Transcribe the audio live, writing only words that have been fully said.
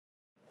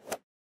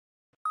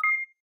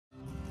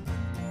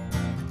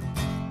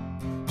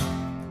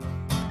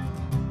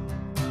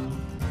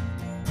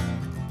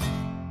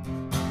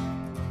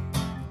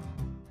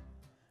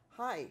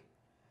Hi,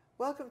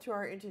 welcome to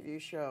our interview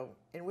show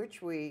in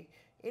which we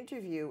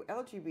interview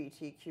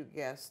LGBTQ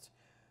guests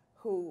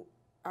who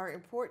are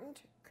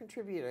important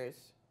contributors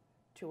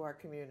to our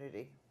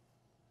community.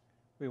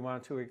 We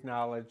want to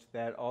acknowledge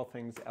that All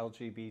Things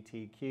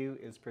LGBTQ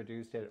is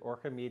produced at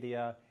Orca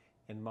Media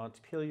in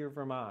Montpelier,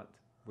 Vermont,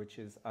 which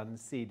is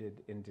unceded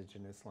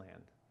Indigenous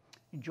land.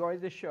 Enjoy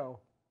the show.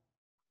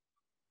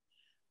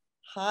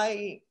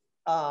 Hi,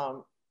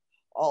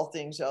 all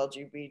things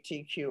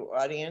LGBTQ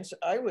audience.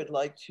 I would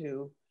like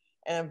to,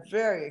 and I'm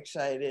very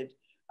excited.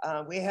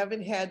 We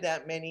haven't had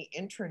that many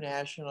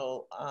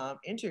international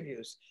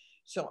interviews,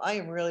 so I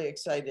am really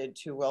excited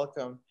to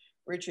welcome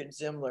Richard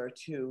Zimler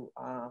to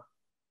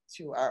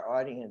our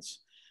audience.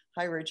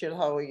 Hi, Richard.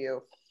 How are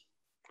you?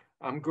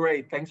 I'm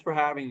great. Thanks for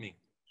having me.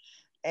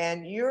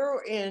 And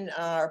you're in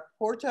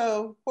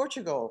Porto,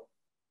 Portugal.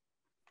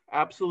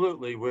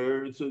 Absolutely.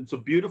 It's a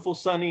beautiful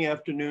sunny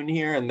afternoon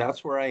here, and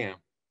that's where I am.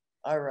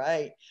 All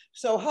right.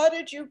 So how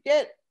did you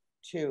get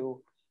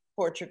to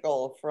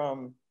Portugal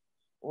from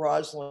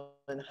Roslyn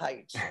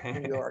Heights,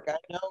 New York?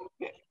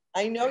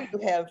 I know you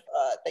have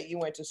that you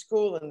went to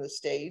school in the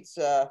States.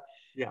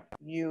 Yeah.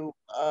 You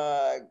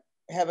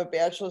have a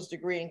bachelor's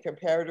degree in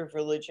comparative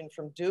religion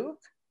from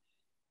Duke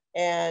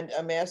and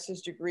a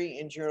master's degree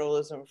in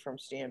journalism from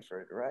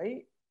Stanford,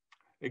 right?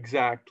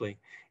 Exactly.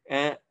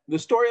 And the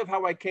story of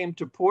how I came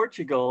to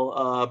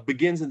Portugal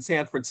begins in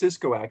San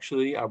Francisco,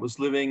 actually. I was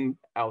living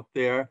out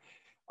there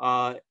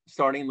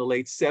starting in the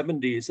late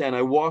 70s, and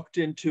I walked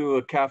into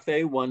a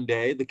cafe one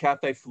day, the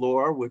Cafe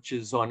Flor, which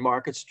is on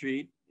Market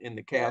Street in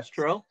the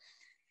Castro.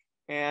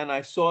 Yes. And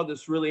I saw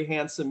this really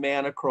handsome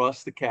man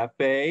across the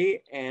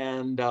cafe,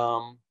 and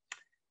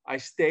I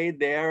stayed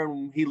there,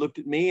 and he looked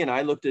at me, and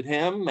I looked at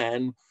him,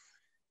 and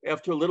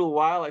after a little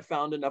while, I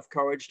found enough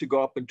courage to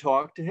go up and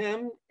talk to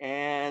him,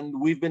 and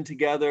we've been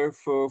together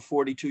for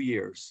 42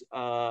 years.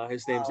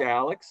 His name's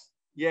Alex.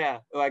 Yeah,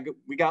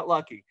 we got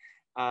lucky.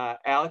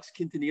 Alex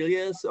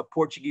Quintanilhas, a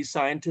Portuguese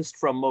scientist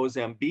from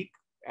Mozambique,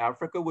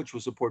 Africa, which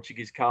was a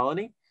Portuguese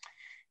colony.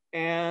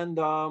 And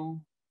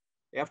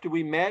after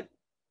we met,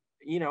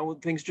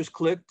 things just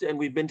clicked, and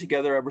we've been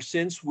together ever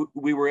since.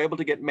 We were able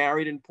to get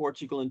married in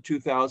Portugal in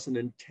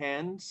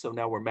 2010, so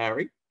now we're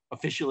married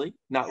officially,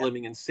 not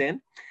living in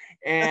sin.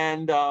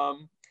 And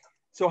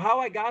so how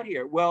I got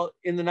here? Well,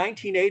 in the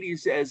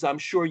 1980s, as I'm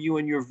sure you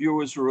and your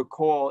viewers will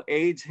recall,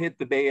 AIDS hit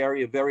the Bay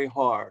Area very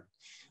hard.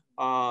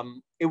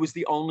 It was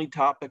the only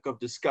topic of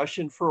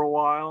discussion for a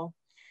while.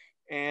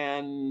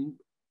 And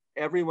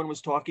everyone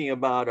was talking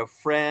about a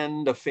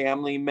friend, a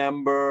family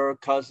member,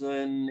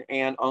 cousin,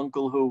 aunt,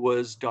 uncle who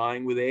was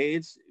dying with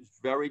AIDS. It was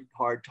a very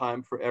hard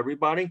time for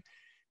everybody.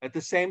 At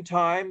the same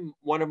time,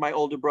 one of my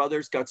older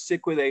brothers got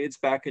sick with AIDS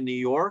back in New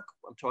York.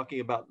 I'm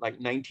talking about like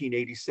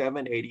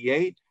 1987,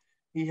 88.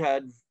 He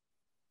had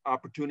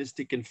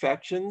opportunistic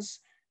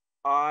infections.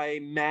 I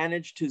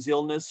managed his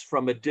illness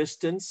from a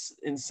distance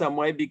in some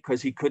way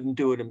because he couldn't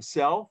do it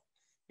himself.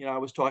 I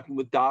was talking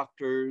with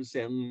doctors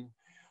and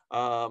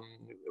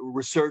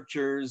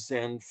researchers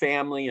and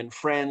family and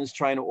friends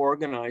trying to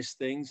organize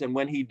things. And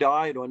when he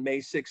died on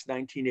May 6,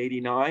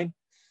 1989,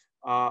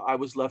 I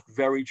was left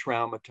very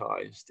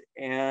traumatized,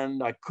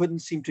 and I couldn't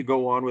seem to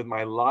go on with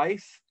my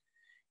life.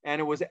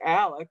 And it was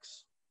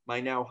Alex,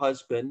 my now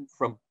husband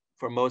from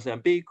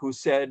Mozambique, who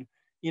said,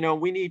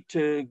 we need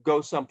to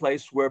go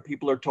someplace where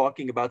people are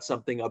talking about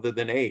something other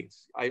than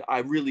AIDS. I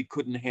really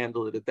couldn't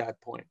handle it at that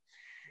point.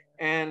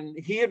 And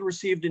he had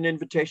received an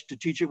invitation to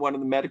teach at one of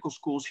the medical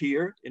schools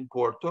here in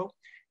Porto.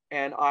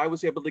 And I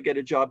was able to get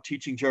a job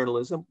teaching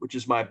journalism, which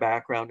is my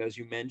background, as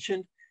you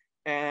mentioned.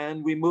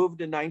 And we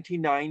moved in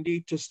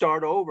 1990 to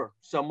start over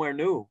somewhere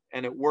new,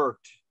 and it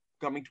worked.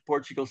 Coming to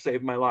Portugal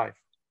saved my life.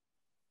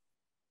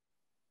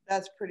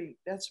 That's pretty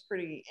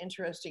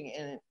interesting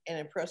and an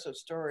impressive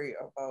story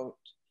about,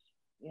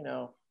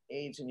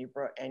 AIDS and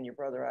your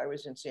brother. I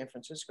was in San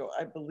Francisco,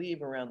 I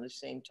believe, around the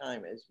same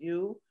time as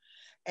you.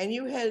 And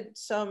you had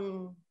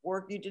some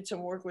work, you did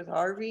some work with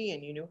Harvey,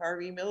 and you knew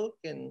Harvey Milk.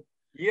 And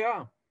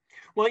yeah.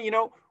 Well,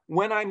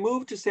 when I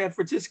moved to San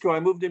Francisco, I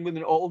moved in with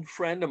an old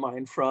friend of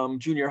mine from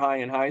junior high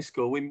and high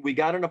school. We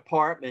got an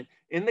apartment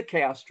in the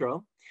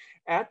Castro.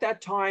 At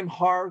that time,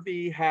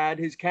 Harvey had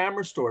his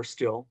camera store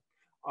still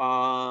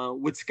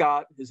with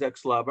Scott, his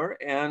ex-lover.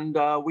 And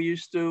we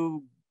used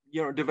to,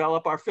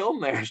 develop our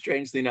film there,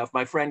 strangely enough.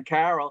 My friend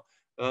Carol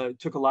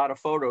took a lot of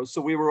photos. So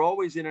we were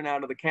always in and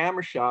out of the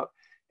camera shop.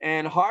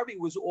 And Harvey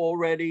was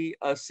already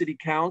a city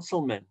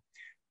councilman,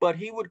 but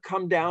he would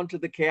come down to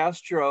the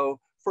Castro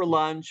for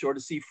lunch or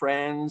to see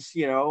friends,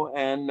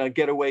 and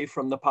get away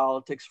from the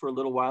politics for a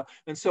little while.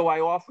 And so I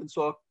often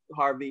saw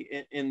Harvey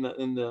in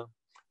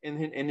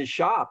his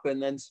shop,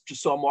 and then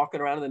just saw him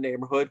walking around in the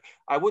neighborhood.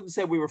 I wouldn't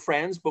say we were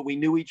friends, but we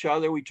knew each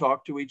other. We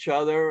talked to each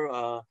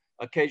other,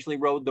 occasionally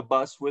rode the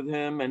bus with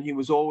him, and he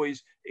was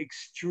always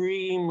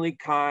extremely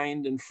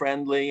kind and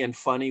friendly and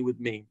funny with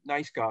me.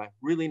 Nice guy,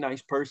 really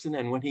nice person.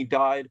 And when he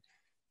died,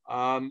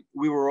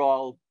 we were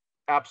all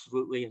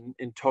absolutely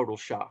in total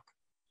shock.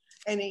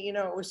 And it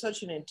was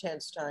such an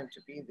intense time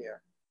to be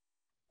there.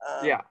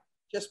 Yeah.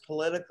 just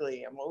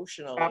politically,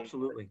 emotionally,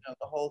 Absolutely. you know,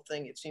 the whole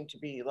thing, it seemed to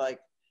be like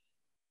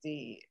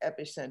the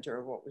epicenter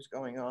of what was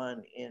going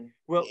on in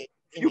Well,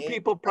 in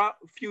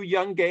few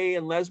young gay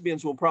and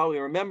lesbians will probably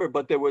remember,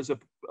 but there was a,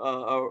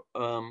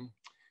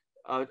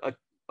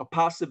 a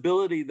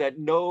possibility that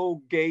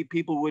no gay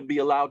people would be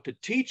allowed to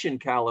teach in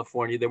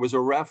California. There was a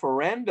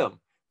referendum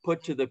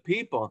put to the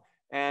people.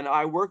 And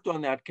I worked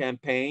on that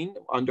campaign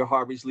under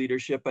Harvey's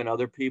leadership and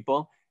other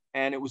people,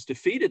 and it was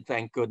defeated,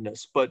 thank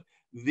goodness. But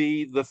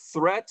the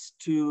threats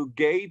to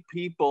gay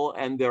people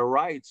and their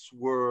rights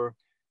were,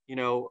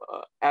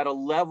 at a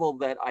level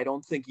that I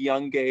don't think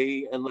young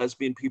gay and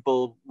lesbian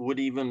people would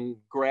even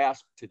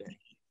grasp today.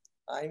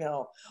 I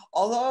know.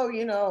 Although,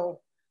 you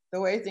know,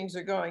 the way things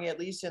are going, at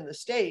least in the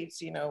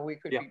States, you know, we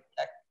could be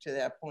back to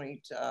that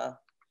point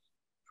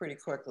pretty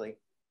quickly.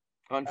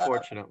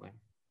 Unfortunately.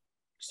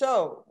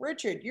 So,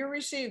 Richard, you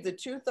received the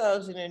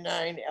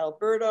 2009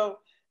 Alberto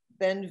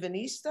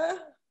Benveniste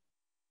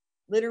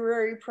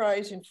Literary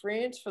Prize in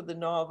France for the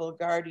novel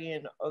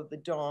Guardian of the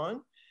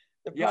Dawn.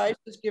 The prize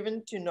is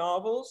given to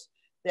novels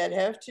that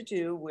have to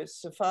do with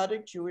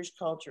Sephardic Jewish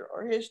culture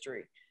or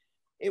history.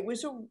 It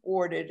was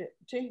awarded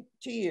to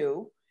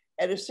you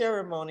at a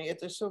ceremony at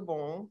the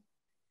Sorbonne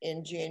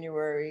in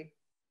January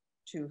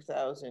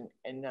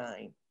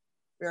 2009.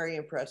 Very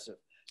impressive.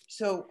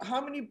 So, how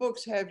many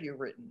books have you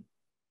written?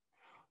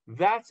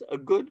 That's a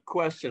good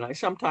question. I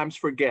sometimes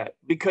forget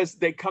because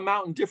they come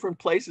out in different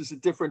places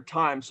at different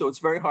times, so it's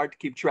very hard to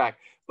keep track.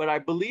 But I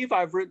believe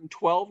I've written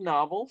 12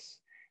 novels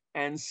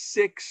and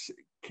 6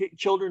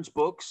 children's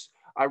books.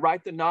 I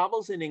write the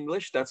novels in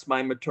English. That's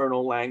my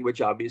maternal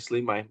language,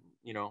 obviously.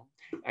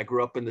 I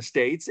grew up in the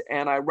States,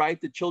 and I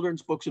write the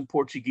children's books in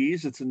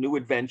Portuguese. It's a new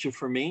adventure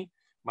for me,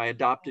 my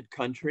adopted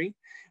country.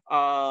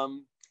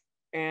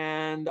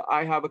 And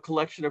I have a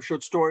collection of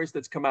short stories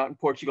that's come out in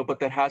Portugal, but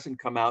that hasn't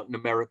come out in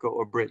America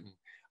or Britain.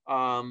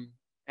 I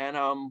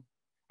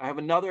have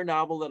another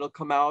novel that'll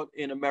come out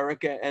in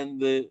America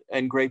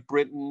and Great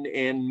Britain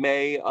in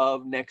May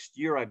of next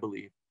year, I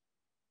believe.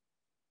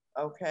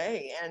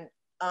 Okay. And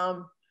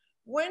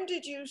when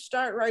did you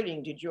start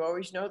writing? Did you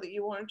always know that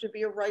you wanted to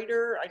be a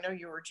writer? I know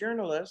you were a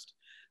journalist.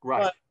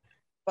 Right.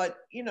 But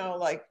you know,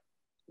 like,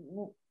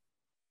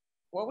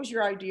 what was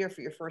your idea for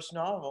your first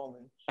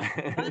novel?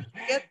 And how did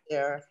you get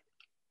there?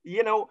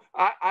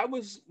 I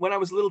was, when I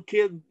was a little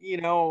kid,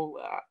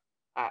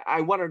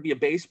 I wanted to be a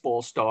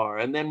baseball star.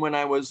 And then when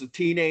I was a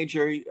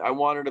teenager, I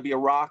wanted to be a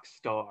rock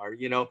star.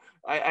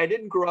 I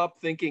didn't grow up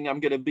thinking I'm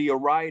going to be a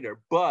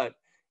writer, but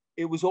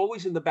it was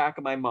always in the back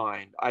of my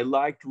mind. I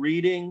liked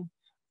reading.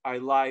 I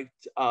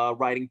liked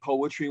writing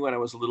poetry when I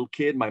was a little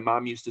kid. My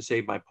mom used to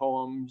save my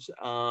poems.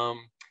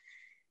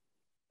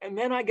 And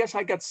then I guess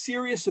I got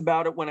serious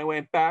about it when I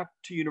went back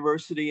to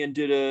university and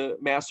did a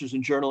master's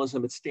in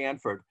journalism at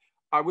Stanford.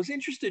 I was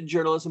interested in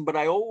journalism, but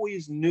I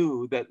always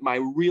knew that my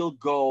real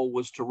goal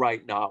was to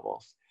write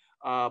novels.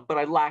 But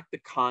I lacked the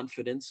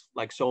confidence,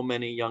 like so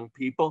many young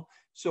people.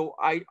 So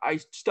I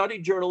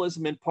studied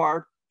journalism in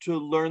part to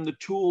learn the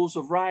tools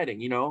of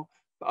writing,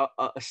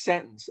 a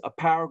sentence, a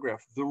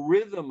paragraph, the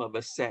rhythm of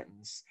a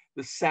sentence,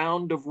 the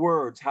sound of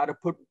words, how to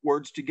put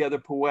words together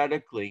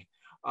poetically,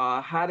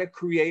 how to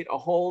create a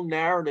whole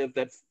narrative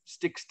that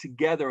sticks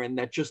together and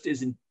that just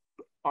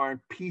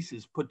aren't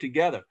pieces put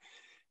together.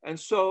 And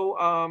so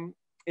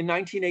in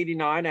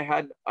 1989, I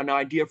had an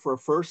idea for a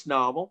first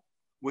novel,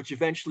 which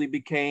eventually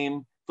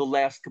became The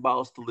Last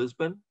Cabals to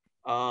Lisbon,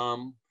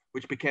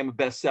 which became a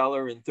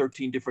bestseller in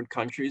 13 different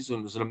countries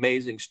and was an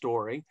amazing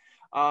story.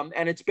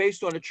 And it's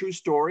based on a true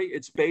story.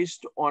 It's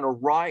based on a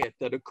riot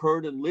that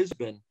occurred in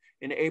Lisbon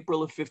in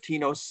April of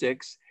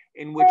 1506,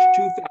 in which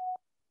 2,000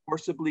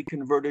 forcibly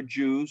converted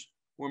Jews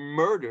were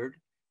murdered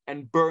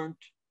and burnt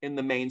in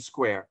the main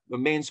square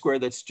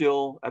that's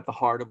still at the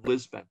heart of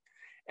Lisbon.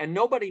 And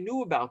nobody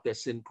knew about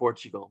this in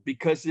Portugal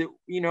because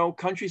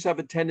countries have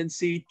a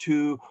tendency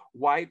to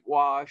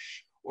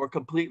whitewash or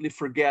completely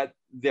forget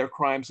their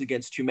crimes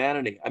against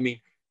humanity. I mean,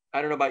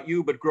 I don't know about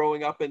you, but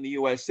growing up in the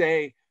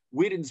USA,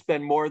 we didn't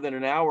spend more than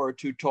an hour or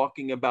two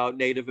talking about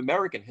Native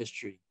American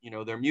history,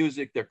 their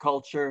music, their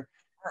culture,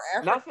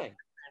 nothing.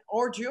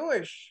 Or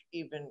Jewish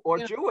even. Or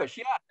Jewish,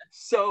 yeah.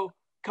 So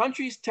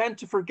countries tend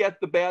to forget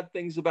the bad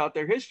things about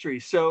their history.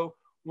 So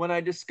when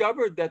I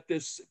discovered that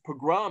this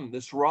pogrom,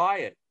 this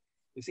riot,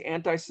 this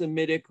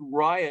anti-Semitic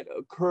riot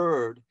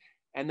occurred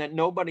and that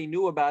nobody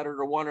knew about it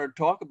or wanted to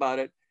talk about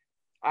it,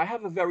 I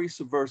have a very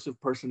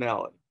subversive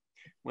personality.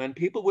 When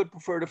people would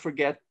prefer to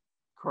forget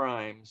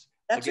crimes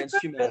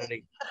against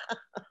humanity,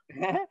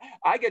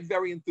 I get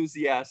very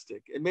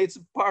enthusiastic. It makes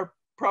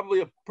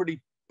probably a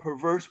pretty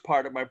perverse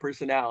part of my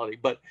personality.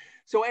 But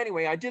so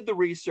anyway, I did the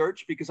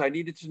research because I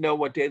needed to know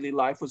what daily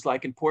life was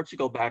like in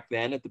Portugal back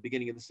then at the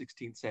beginning of the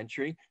 16th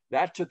century.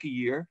 That took a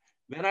year.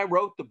 Then I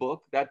wrote the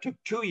book. That took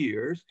 2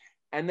 years.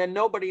 And then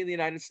nobody in the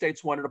United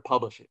States wanted to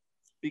publish it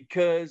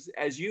because,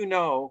 as you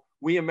know,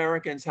 we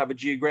Americans have a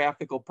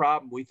geographical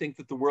problem. We think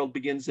that the world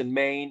begins in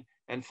Maine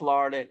and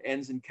Florida and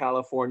ends in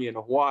California and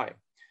Hawaii.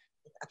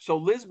 So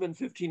Lisbon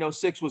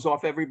 1506 was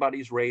off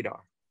everybody's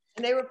radar.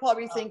 And they were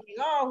probably thinking,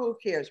 oh, who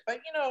cares? But,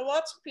 you know,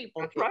 lots of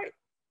people That's care. right.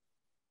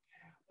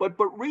 But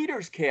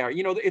readers care.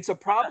 You know, it's a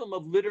problem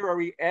of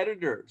literary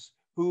editors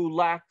who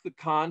lack the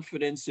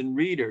confidence in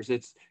readers.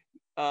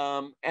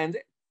 And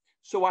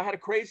so I had a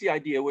crazy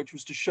idea, which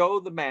was to show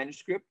the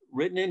manuscript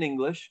written in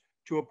English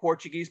to a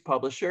Portuguese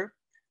publisher.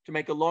 To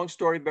make a long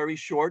story very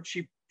short,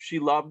 she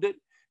loved it.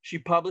 She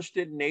published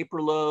it in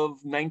April of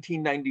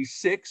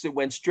 1996. It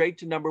went straight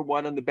to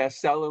 #1 on the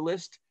bestseller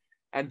list.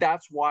 And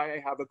that's why I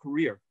have a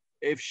career.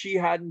 If she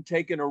hadn't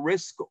taken a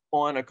risk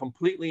on a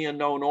completely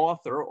unknown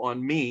author,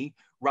 on me,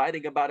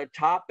 writing about a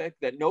topic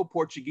that no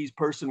Portuguese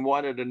person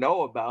wanted to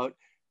know about,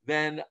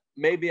 then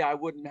maybe I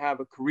wouldn't have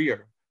a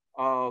career.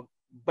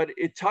 But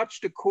it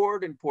touched a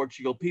chord in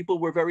Portugal. People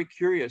were very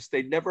curious.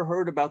 They'd never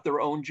heard about their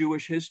own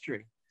Jewish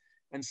history.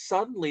 And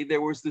suddenly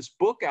there was this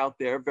book out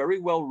there, very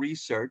well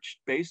researched,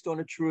 based on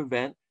a true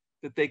event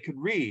that they could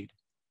read.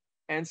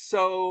 And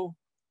so,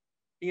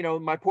 you know,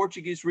 my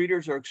Portuguese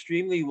readers are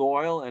extremely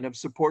loyal and have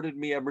supported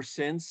me ever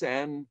since.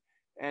 And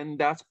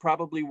that's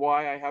probably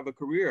why I have a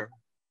career.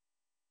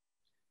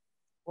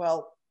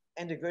 Well,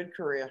 and a good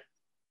career.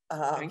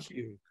 Thank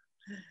you.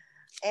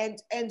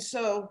 And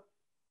so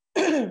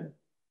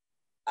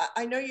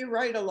I know you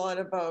write a lot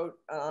about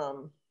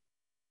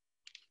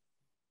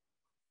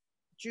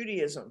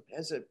Judaism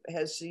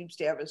has seems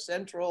to have a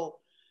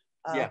central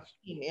Yes.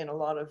 theme in a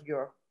lot of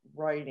your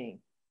writing.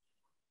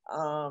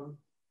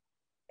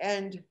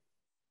 And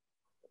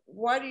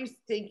why do you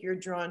think you're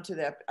drawn to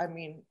that? I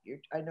mean,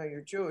 I know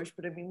you're Jewish,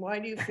 but I mean, why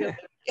do you feel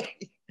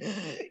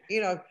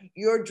you know,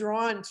 you're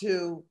drawn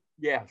to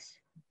Yes.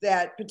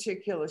 that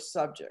particular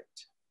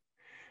subject?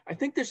 I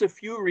think there's a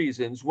few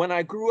reasons. When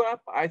I grew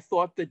up, I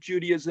thought that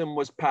Judaism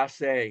was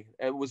passé.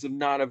 It was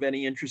not of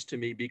any interest to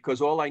me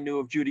because all I knew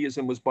of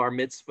Judaism was bar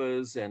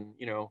mitzvahs and,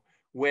 you know,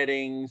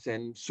 weddings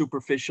and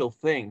superficial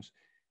things.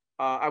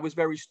 I was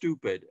very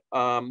stupid.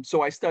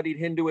 So I studied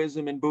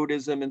Hinduism and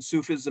Buddhism and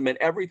Sufism and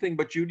everything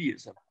but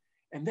Judaism.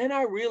 And then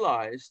I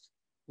realized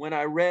when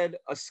I read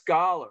a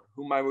scholar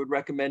whom I would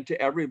recommend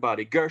to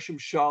everybody, Gershom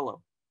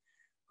Scholem,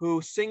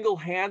 who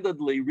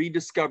single-handedly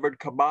rediscovered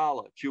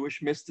Kabbalah,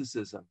 Jewish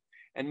mysticism,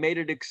 and made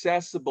it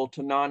accessible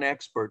to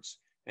non-experts.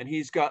 And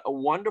he's got a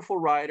wonderful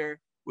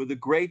writer with a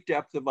great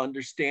depth of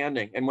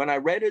understanding. And when I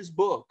read his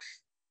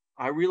books,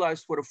 I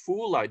realized what a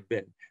fool I'd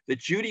been, that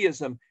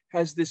Judaism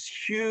has this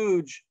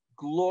huge,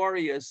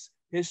 glorious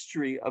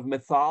history of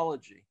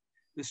mythology,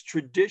 this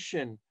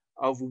tradition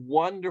of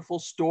wonderful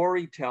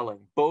storytelling,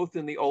 both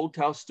in the Old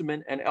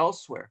Testament and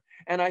elsewhere.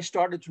 And I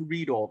started to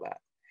read all that.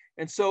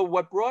 And so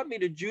what brought me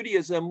to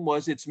Judaism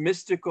was its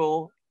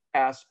mystical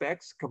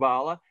aspects,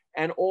 Kabbalah,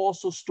 and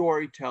also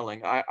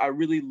storytelling. I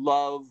really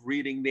love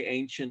reading the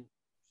ancient,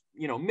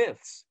 you know,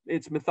 myths.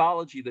 It's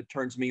mythology that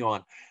turns me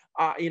on.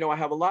 You know, I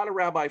have a lot of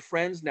rabbi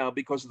friends now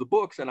because of the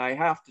books, and I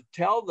have to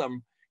tell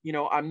them, you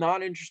know, I'm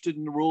not interested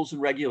in the rules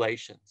and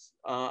regulations.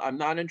 I'm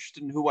not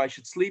interested in who I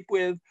should sleep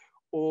with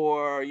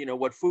or, you know,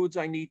 what foods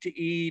I need to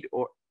eat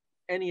or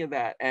any of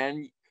that.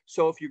 And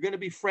so if you're going to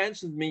be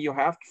friends with me, you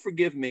have to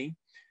forgive me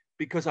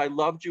because I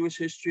love Jewish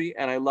history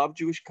and I love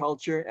Jewish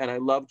culture and I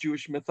love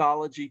Jewish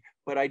mythology,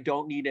 but I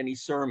don't need any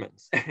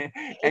sermons.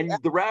 And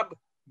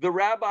the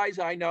rabbis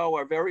I know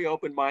are very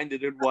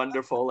open-minded and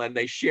wonderful, and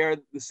they share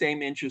the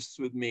same interests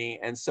with me,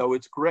 and so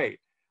it's great.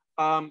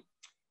 And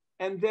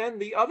then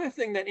the other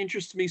thing that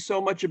interests me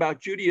so much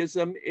about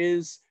Judaism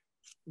is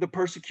the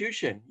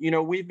persecution. You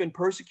know, we've been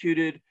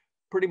persecuted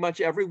pretty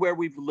much everywhere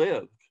we've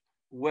lived,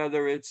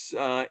 whether it's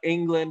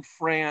England,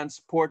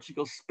 France,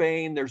 Portugal,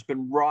 Spain. There's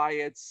been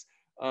riots,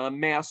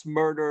 mass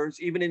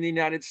murders. Even in the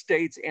United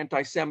States,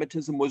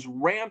 anti-Semitism was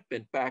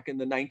rampant back in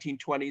the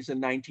 1920s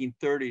and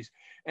 1930s,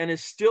 and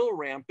is still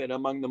rampant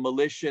among the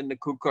militia and the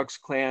Ku Klux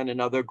Klan and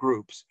other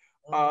groups.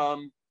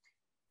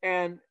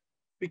 And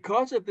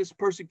because of this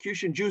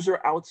persecution, Jews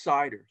are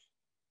outsiders.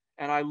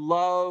 And I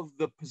love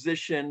the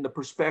position, the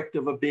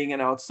perspective of being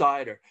an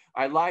outsider.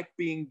 I like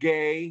being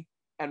gay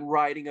and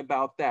writing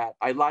about that.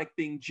 I like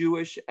being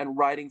Jewish and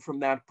writing from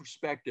that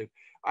perspective.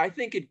 I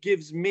think it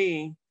gives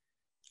me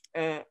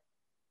a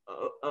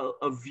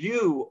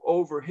view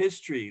over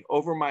history,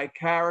 over my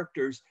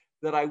characters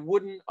that I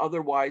wouldn't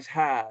otherwise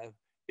have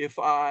if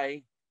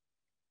I,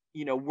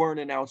 you know, weren't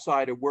an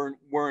outsider,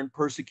 weren't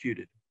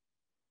persecuted.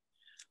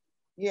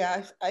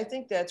 Yeah, I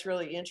think that's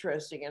really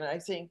interesting. And I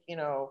think, you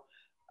know,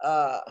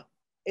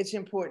 it's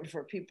important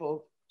for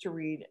people to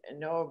read and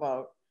know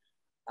about.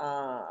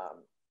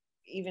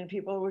 Even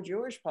people who are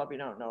Jewish probably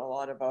don't know a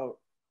lot about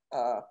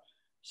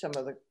some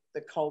of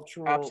the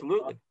cultural.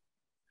 Absolutely.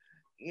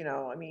 You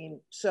know, I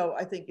mean, so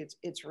I think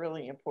it's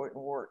really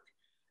important work.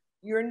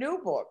 Your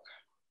new book,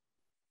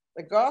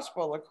 The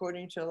Gospel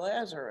According to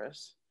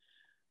Lazarus.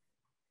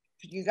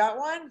 You got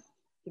one?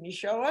 Can you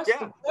show us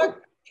the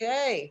book?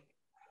 Okay.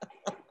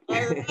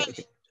 All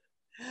right.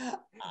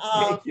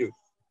 Thank you.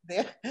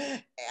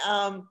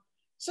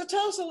 So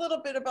tell us a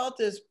little bit about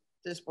this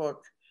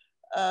book.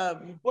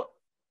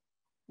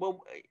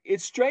 Well,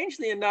 it's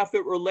strangely enough,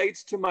 it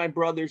relates to my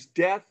brother's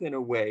death in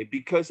a way,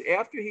 because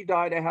after he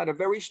died, I had a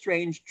very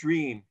strange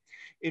dream.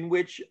 in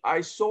which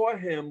I saw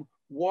him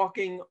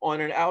walking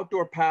on an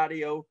outdoor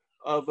patio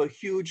of a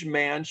huge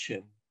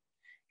mansion.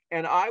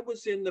 And I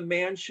was in the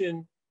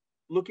mansion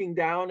looking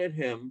down at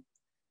him,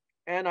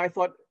 and I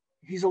thought,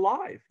 he's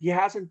alive. He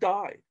hasn't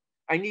died.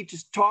 I need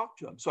to talk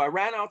to him. So I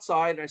ran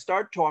outside and I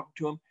started talking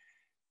to him,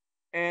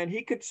 and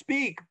he could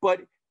speak,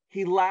 but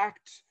he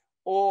lacked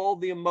all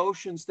the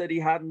emotions that he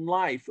had in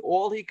life.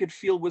 All he could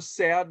feel was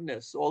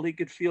sadness. All he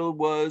could feel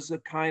was a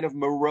kind of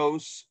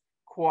morose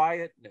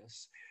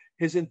quietness.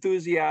 His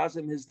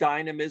enthusiasm, his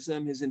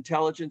dynamism, his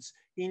intelligence,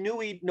 he knew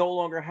he no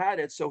longer had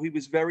it, so he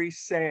was very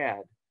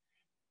sad.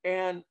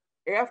 And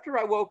after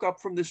I woke up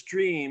from this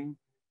dream,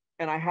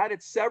 and I had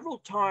it several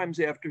times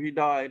after he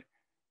died,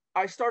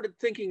 I started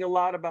thinking a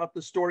lot about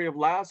the story of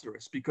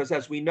Lazarus, because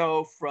as we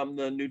know from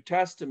the New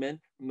Testament,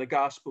 from the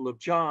Gospel of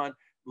John,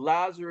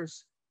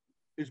 Lazarus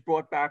is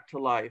brought back to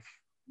life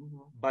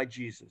by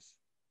Jesus.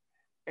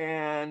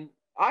 And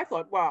I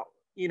thought, wow,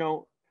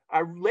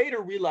 I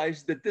later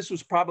realized that this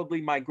was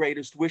probably my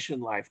greatest wish in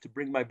life, to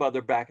bring my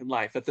brother back in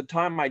life. At the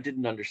time, I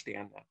didn't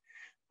understand that.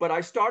 But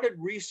I started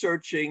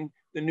researching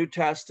the New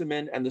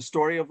Testament and the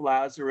story of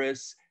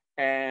Lazarus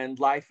and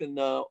life in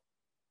the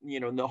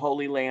in the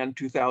Holy Land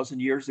 2,000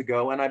 years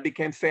ago. And I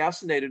became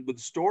fascinated with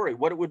the story,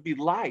 what it would be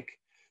like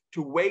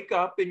to wake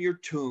up in your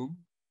tomb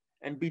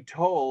and be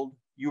told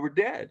you were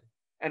dead.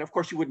 And of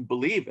course, you wouldn't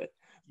believe it.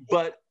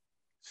 But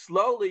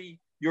slowly,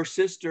 your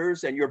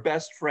sisters and your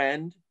best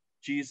friend,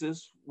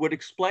 Jesus, would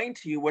explain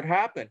to you what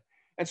happened.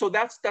 And so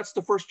that's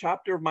the first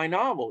chapter of my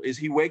novel, is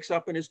he wakes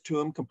up in his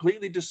tomb,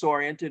 completely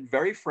disoriented,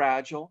 very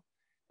fragile.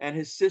 And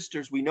his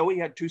sisters, we know he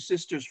had two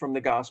sisters from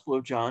the Gospel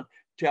of John,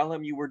 tell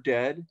him you were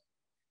dead.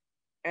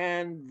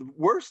 And the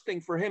worst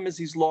thing for him is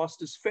he's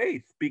lost his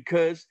faith,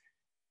 because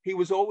he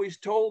was always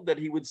told that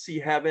he would see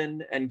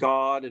heaven and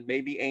God and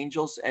maybe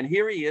angels. And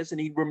here he is,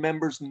 and he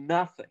remembers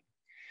nothing.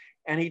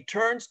 And he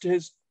turns to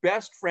his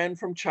best friend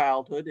from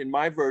childhood. In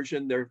my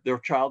version, they're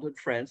childhood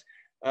friends,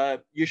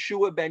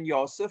 Yeshua ben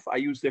Yosef. I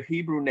use their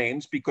Hebrew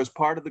names because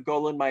part of the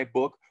goal in my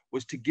book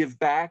was to give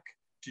back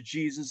to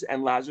Jesus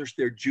and Lazarus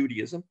their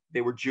Judaism.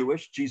 They were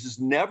Jewish. Jesus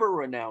never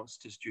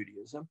renounced his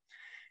Judaism.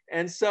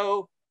 And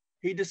so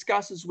he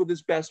discusses with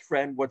his best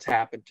friend what's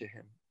happened to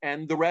him.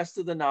 And the rest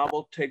of the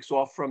novel takes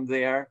off from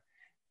there.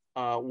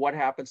 What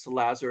happens to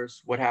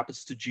Lazarus, what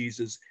happens to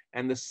Jesus,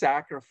 and the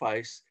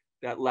sacrifice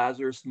that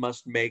Lazarus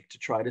must make to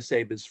try to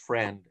save his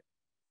friend.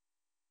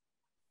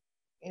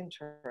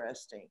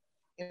 Interesting.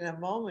 In a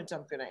moment,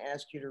 I'm going to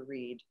ask you to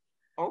read.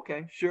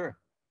 Okay, sure.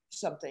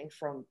 Something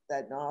from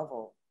that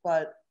novel.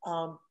 But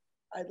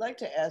I'd like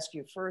to ask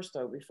you first,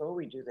 though, before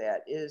we do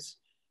that, is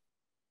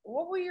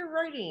what were your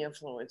writing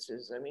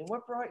influences? I mean,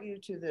 what brought you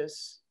to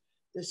this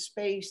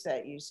space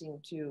that you seem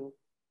to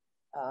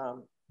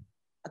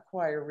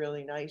acquire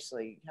really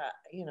nicely?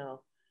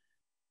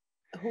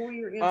 Who were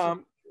your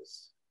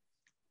influences?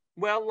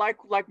 Well,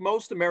 like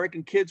most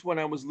American kids, when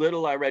I was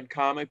little, I read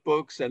comic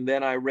books, and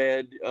then I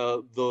read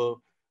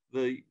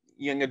the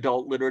young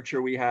adult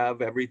literature we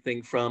have,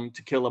 everything from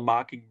To Kill a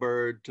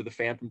Mockingbird to The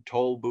Phantom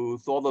Toll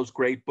Booth, all those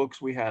great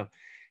books we have.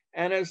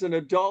 And as an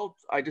adult,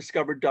 I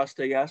discovered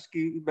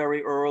Dostoevsky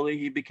very early.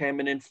 He became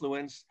an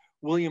influence.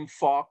 William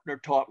Faulkner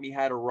taught me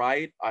how to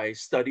write. I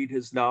studied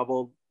his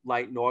novel,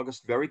 Light in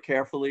August, very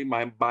carefully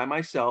by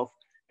myself,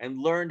 and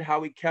learned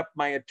how he kept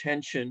my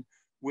attention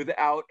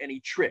without any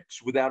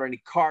tricks, without any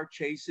car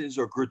chases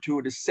or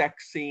gratuitous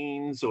sex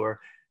scenes or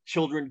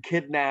children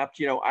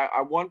kidnapped.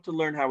 I wanted to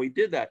learn how he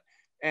did that.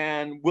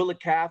 And Willa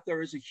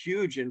Cather is a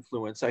huge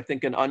influence. I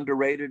think an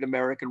underrated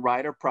American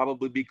writer,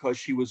 probably because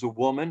she was a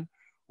woman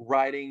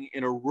writing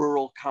in a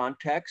rural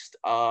context.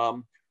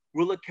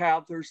 Willa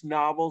Cather's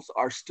novels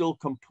are still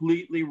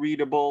completely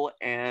readable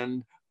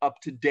and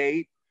up to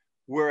date,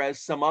 whereas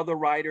some other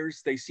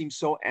writers, they seem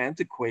so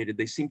antiquated.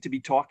 They seem to be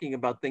talking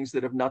about things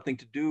that have nothing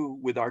to do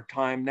with our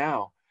time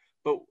now.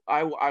 But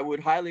I would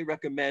highly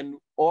recommend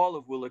all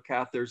of Willa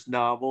Cather's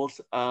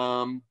novels,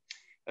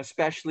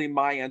 especially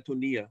My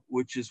Antonia,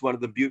 which is one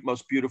of the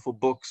most beautiful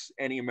books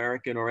any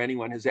American or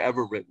anyone has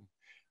ever written.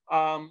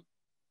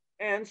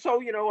 And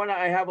so, and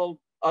I have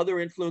other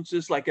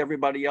influences like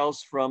everybody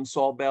else, from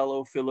Saul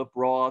Bellow, Philip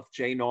Roth,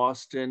 Jane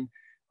Austen.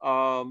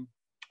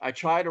 I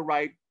try to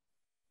write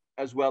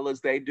as well as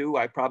they do.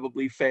 I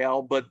probably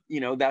fail, but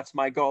that's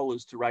my goal,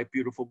 is to write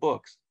beautiful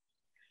books.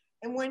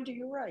 And when do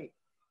you write?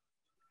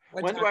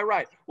 When do I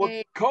write?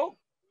 Well,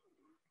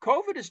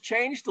 COVID has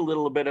changed a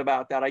little bit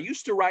about that. I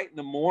used to write in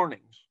the mornings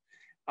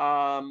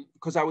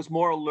because I was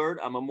more alert.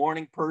 I'm a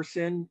morning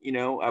person.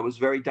 I was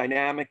very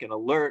dynamic and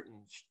alert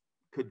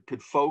and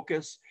could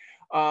focus.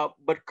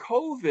 But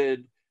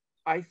COVID,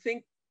 I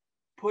think,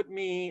 put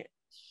me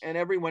and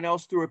everyone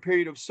else through a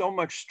period of so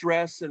much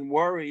stress and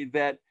worry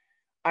that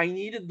I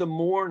needed the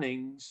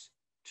mornings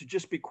to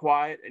just be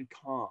quiet and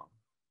calm.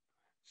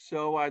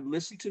 So I'd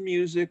listen to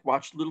music,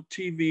 watch a little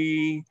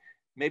TV,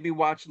 maybe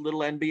watch a little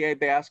NBA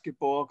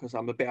basketball because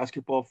I'm a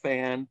basketball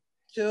fan.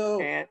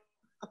 So,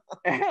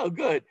 oh,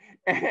 good.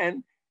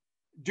 And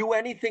do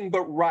anything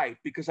but write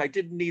because I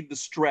didn't need the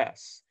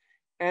stress.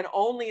 And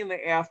only in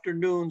the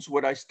afternoons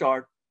would I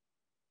start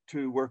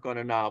to work on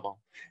a novel.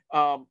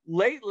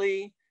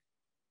 Lately,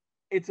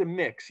 it's a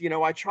mix. You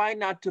know, I try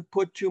not to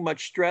put too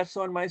much stress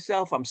on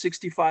myself. I'm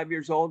 65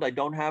 years old. I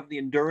don't have the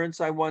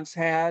endurance I once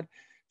had.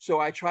 So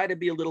I try to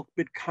be a little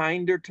bit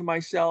kinder to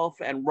myself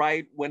and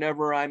write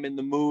whenever I'm in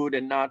the mood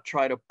and not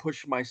try to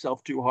push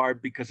myself too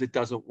hard because it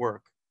doesn't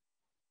work.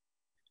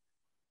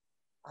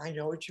 I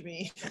know what you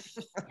mean.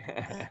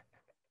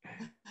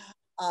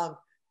 um,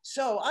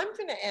 so I'm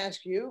going to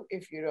ask you,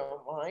 if you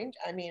don't mind.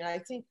 I mean, I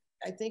think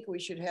we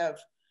should have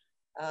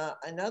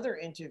another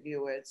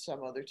interview at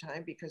some other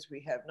time because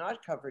we have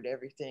not covered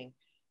everything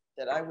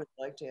that I would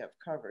like to have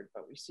covered,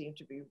 but we seem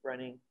to be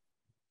running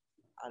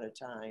out of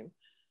time.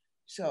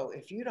 So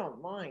if you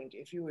don't mind,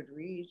 if you would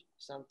read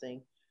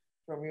something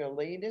from your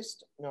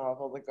latest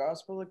novel, The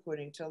Gospel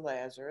According to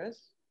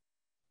Lazarus,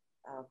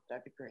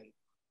 that'd be great.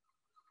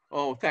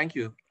 Oh, thank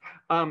you.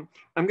 I'm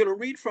going to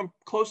read from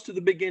close to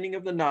the beginning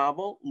of the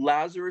novel.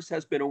 Lazarus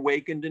has been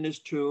awakened in his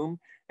tomb,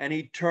 and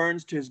he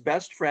turns to his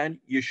best friend,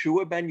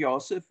 Yeshua ben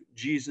Yosef,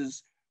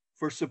 Jesus,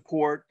 for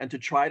support and to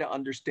try to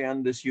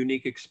understand this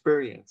unique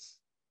experience.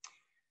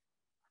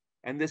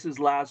 And this is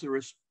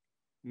Lazarus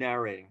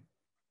narrating.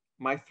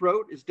 My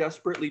throat is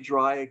desperately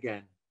dry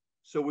again,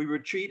 so we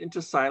retreat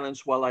into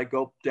silence while I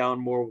gulp down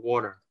more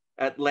water.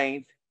 At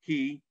length,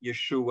 he,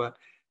 Yeshua,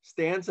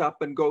 stands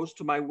up and goes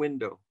to my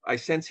window. I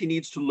sense he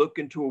needs to look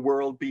into a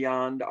world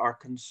beyond our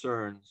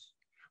concerns.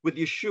 With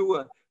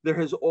Yeshua, there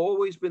has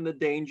always been the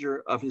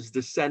danger of his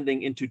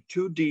descending into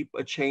too deep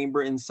a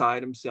chamber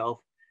inside himself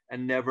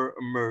and never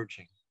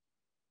emerging.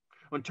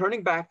 When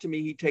turning back to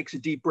me, he takes a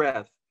deep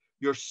breath.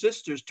 Your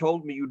sisters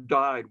told me you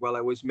died while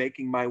I was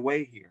making my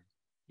way here,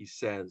 he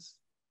says.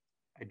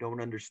 I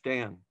don't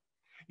understand.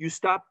 You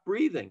stopped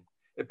breathing.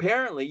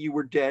 Apparently, you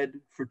were dead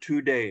for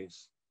 2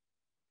 days.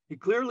 He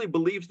clearly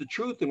believes the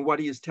truth in what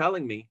he is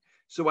telling me,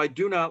 so I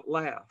do not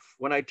laugh.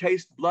 When I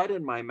taste blood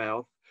in my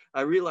mouth,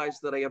 I realize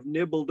that I have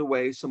nibbled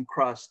away some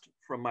crust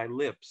from my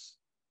lips.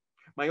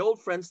 My old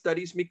friend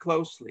studies me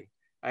closely.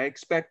 I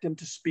expect him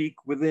to speak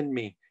within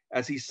me,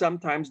 as he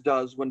sometimes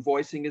does when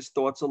voicing his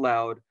thoughts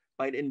aloud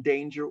might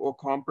endanger or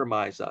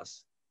compromise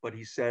us, but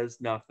he says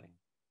nothing.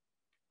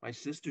 My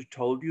sister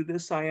told you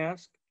this, I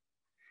ask?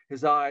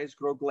 His eyes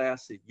grow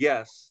glassy.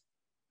 Yes.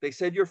 They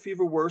said your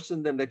fever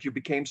worsened and that you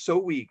became so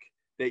weak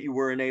that you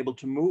were unable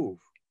to move.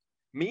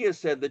 Mia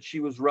said that she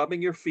was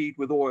rubbing your feet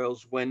with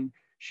oils when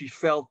she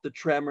felt the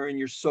tremor in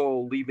your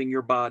soul leaving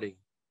your body.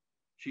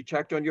 She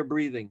checked on your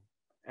breathing,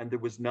 and there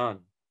was none.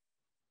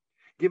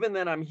 Given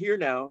that I'm here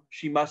now,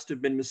 she must have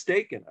been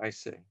mistaken, I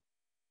say.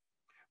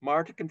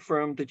 Marta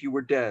confirmed that you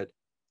were dead.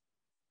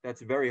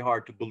 That's very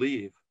hard to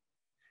believe.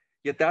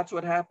 Yet that's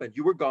what happened.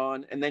 You were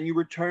gone, and then you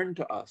returned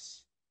to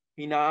us.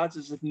 He nods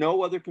as if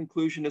no other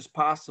conclusion is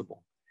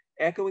possible.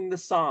 Echoing the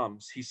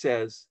Psalms, he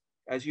says,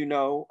 as you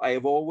know, I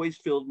have always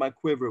filled my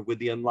quiver with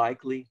the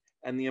unlikely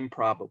and the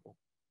improbable.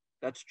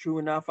 That's true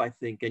enough, I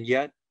think, and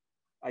yet,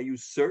 are you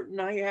certain,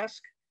 I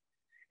ask?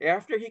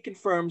 After he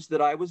confirms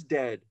that I was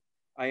dead,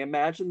 I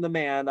imagine the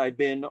man I'd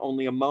been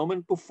only a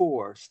moment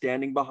before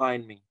standing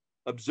behind me,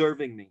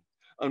 observing me,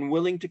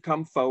 unwilling to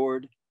come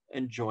forward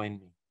and join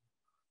me.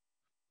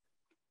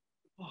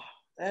 Oh,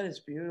 that is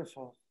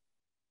beautiful.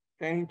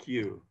 Thank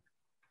you.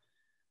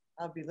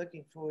 I'll be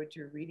looking forward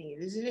to reading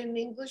it. Is it in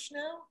English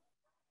now?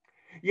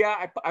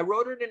 Yeah, I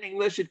wrote it in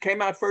English. It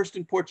came out first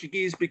in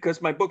Portuguese because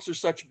my books are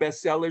such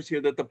bestsellers here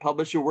that the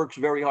publisher works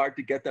very hard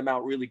to get them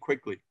out really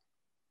quickly.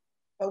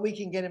 But we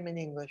can get them in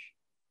English.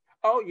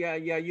 Oh, yeah.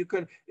 You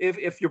can,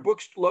 if your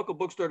local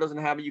bookstore doesn't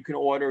have it, you can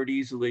order it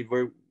easily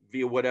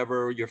via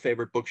whatever your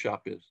favorite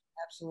bookshop is.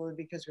 Absolutely,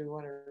 because we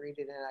want to read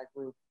it in our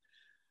group.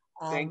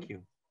 Thank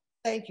you.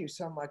 Thank you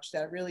so much.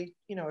 That really,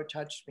 it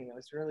touched me. It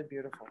was really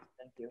beautiful.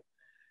 Thank you.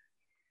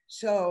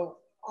 So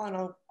on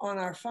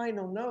our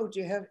final note, do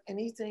you have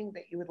anything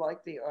that you would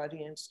like the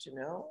audience to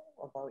know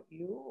about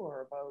you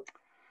or about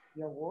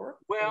your work?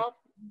 Well,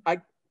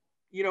 if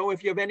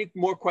you have any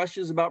more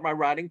questions about my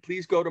writing,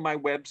 please go to my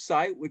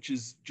website, which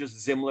is just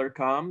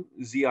Zimler.com,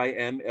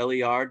 Zimler.com.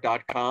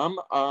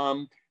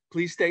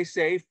 Please stay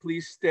safe,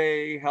 please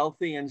stay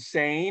healthy and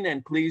sane,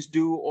 and please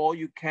do all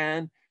you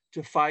can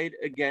to fight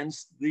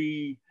against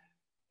the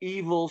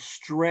evil,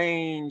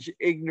 strange,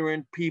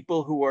 ignorant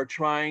people who are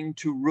trying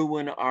to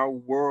ruin our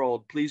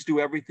world. Please do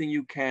everything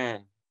you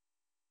can.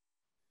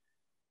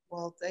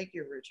 Well, thank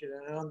you, Richard.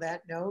 And on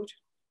that note,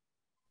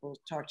 we'll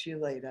talk to you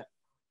later.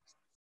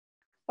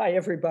 Hi,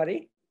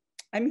 everybody.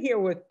 I'm here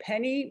with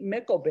Penny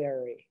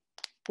Mickelbury,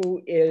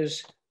 who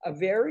is a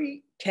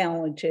very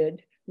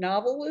talented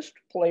novelist,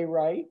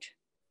 playwright,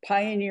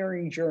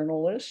 pioneering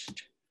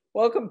journalist.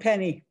 Welcome,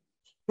 Penny.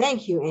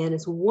 Thank you, Anne.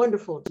 It's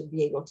wonderful to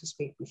be able to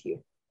speak with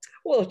you.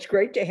 Well, it's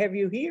great to have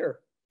you here.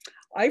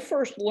 I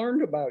first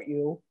learned about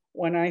you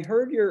when I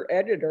heard your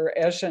editor,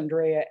 S.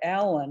 Andrea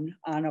Allen,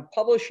 on a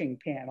publishing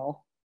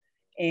panel.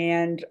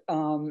 And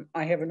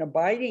I have an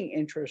abiding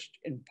interest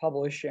in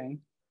publishing,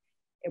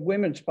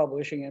 women's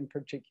publishing in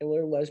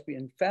particular,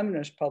 lesbian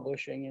feminist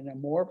publishing in a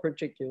more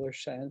particular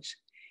sense.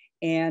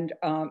 And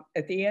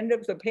at the end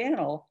of the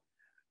panel,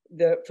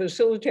 the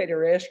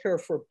facilitator asked her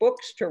for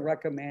books to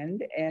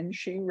recommend, and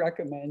she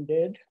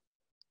recommended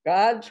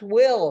God's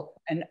Will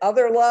and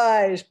Other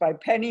Lies by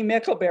Penny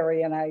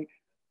Mickelbury. And I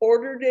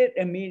ordered it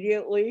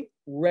immediately,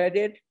 read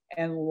it,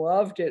 and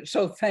loved it.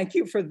 So thank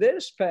you for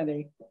this,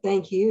 Penny.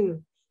 Thank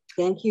you.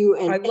 Thank you.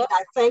 And I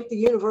thank the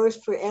universe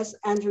for S.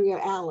 Andrea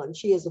Allen.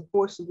 She is a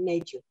force of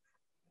nature.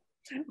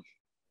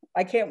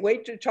 I can't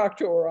wait to talk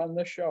to her on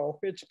the show.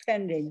 It's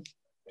pending.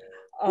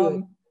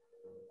 Good.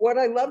 What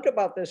I loved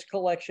about this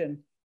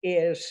collection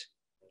is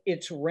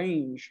its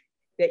range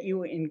that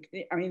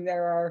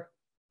there are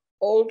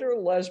older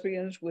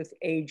lesbians with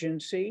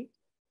agency,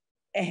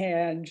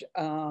 and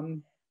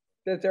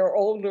that they're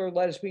older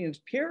lesbians,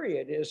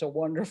 period, is a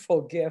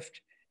wonderful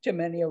gift to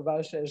many of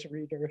us as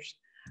readers.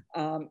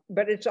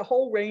 But it's a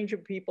whole range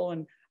of people,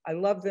 and I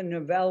love the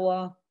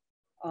novella.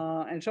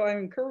 And so I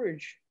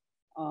encourage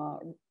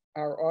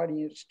our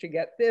audience to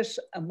get this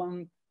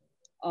among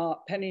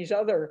Penny's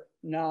other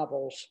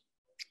novels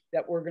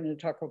that we're going to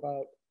talk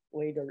about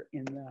later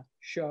in the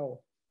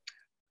show,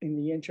 in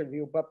the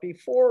interview. But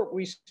before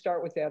we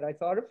start with that, I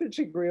thought if it's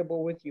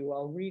agreeable with you,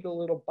 I'll read a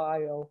little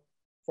bio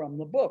from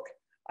the book.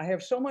 I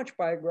have so much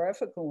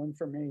biographical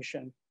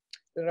information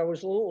that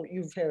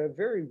you've had a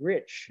very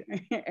rich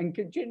and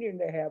continue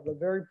to have a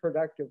very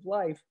productive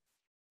life.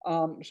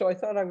 So I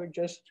thought I would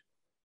just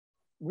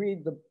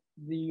read the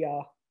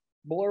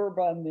blurb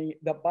on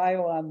the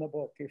bio on the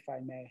book, if I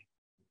may.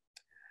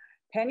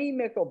 Penny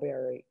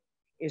Mickelbury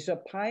is a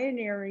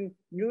pioneering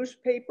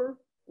newspaper,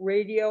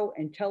 radio,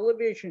 and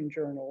television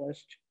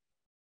journalist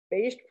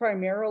based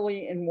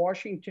primarily in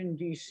Washington,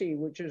 D.C.,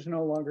 which is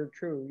no longer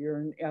true.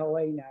 You're in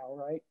LA now,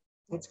 right?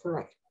 That's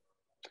correct.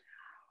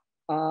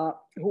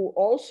 Who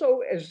also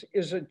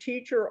is a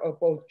teacher of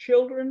both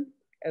children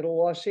at a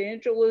Los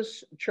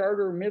Angeles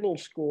charter middle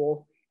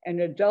school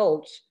and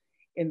adults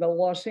in the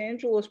Los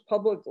Angeles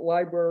Public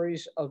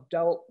Library's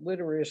adult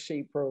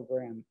literacy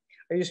program.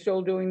 Are you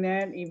still doing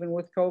that even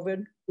with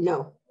COVID?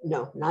 No,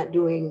 not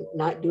doing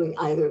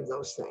either of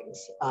those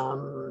things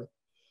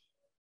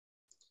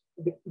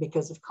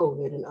because of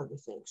COVID and other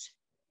things.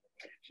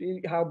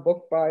 See how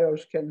book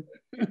bios can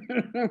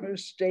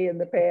stay in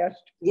the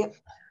past? Yep.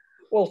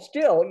 Well,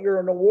 still, you're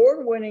an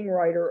award-winning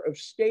writer of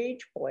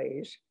stage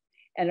plays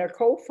and a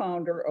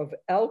co-founder of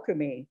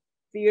Alchemy,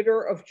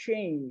 Theater of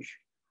Change,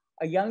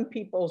 a young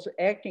people's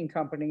acting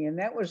company, and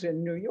that was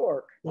in New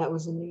York. That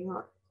was in New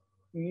York.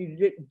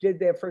 You did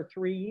that for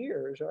 3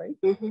 years, right?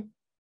 Mm-hmm.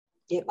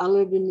 Yep, I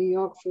lived in New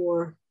York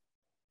for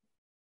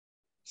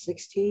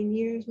 16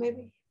 years,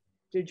 maybe.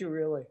 Did you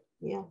really?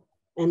 Yeah,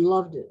 and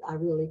loved it. I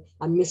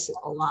miss it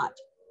a lot.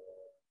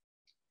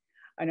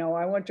 I know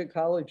I went to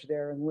college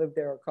there and lived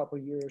there a couple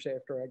of years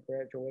after I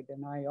graduated,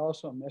 and I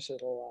also miss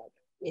it a lot.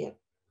 Yeah.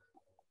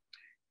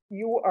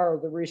 You are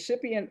the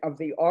recipient of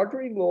the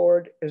Audre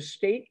Lorde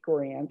Estate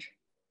Grant,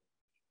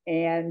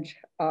 and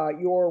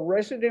you're a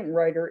resident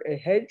writer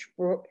at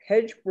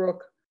Hedgebrook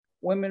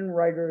Women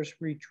Writers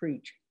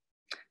Retreat.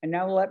 And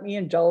now let me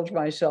indulge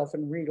myself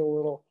and read a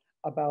little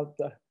about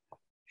the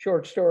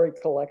short story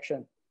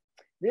collection.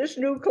 This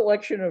new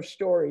collection of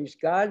stories,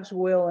 God's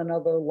Will and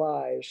Other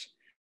Lies,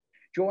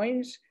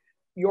 joins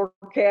your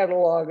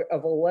catalog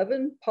of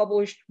 11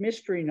 published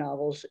mystery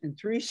novels and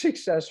 3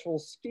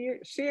 successful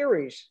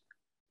series.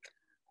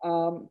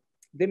 The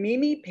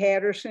Mimi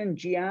Patterson,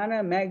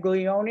 Gianna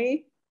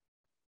Maglione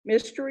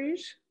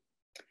mysteries,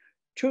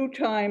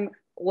 2-time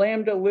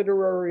Lambda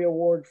Literary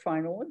Award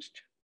finalist,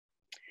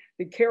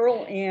 the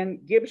Carol Ann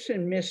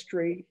Gibson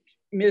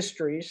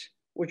Mysteries,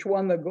 which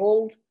won the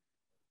Gold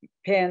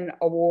Pen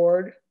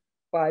Award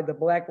by the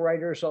Black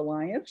Writers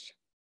Alliance,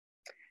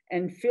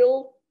 and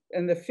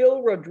the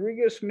Phil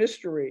Rodriguez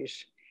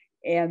Mysteries,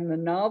 and the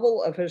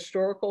novel of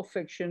historical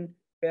fiction,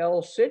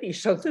 Bell City.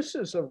 So this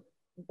is a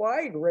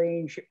wide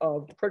range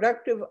of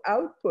productive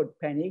output,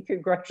 Penny.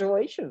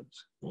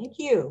 Congratulations. Thank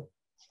you.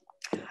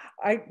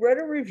 I read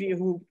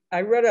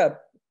a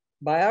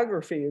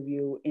biography of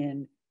you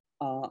in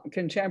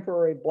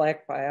Contemporary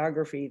Black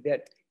Biography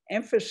that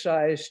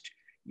emphasized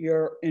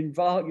your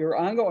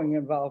ongoing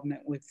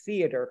involvement with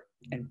theater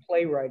and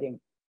playwriting.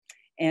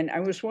 And I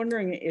was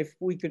wondering if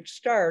we could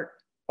start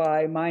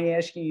by my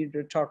asking you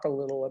to talk a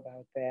little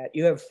about that.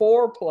 You have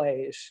 4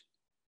 plays,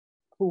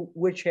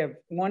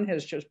 one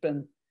has just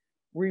been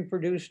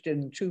reproduced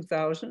in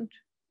 2000.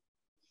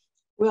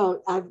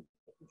 Well,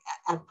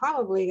 I've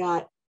probably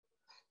got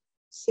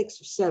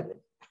 6 or 7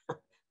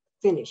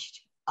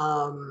 finished.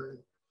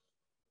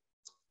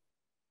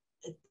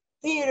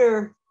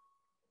 Theater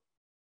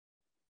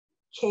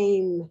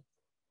came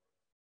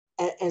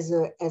as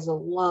a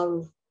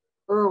love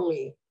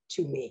early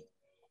to me.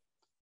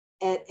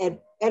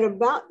 At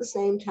about the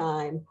same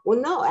time, well,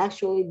 no,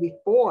 actually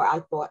before I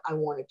thought I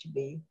wanted to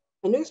be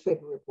a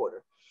newspaper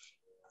reporter.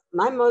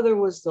 My mother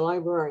was the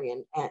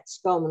librarian at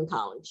Spelman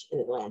College in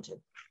Atlanta.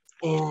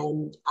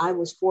 And I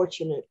was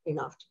fortunate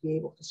enough to be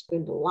able to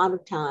spend a lot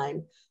of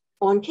time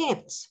on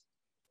campus.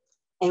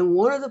 And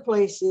one of the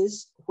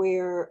places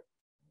where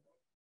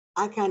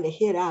I kind of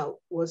hid out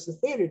was the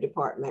theater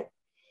department.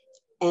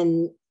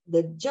 And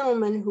the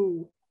gentleman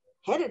who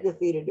headed the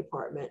theater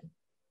department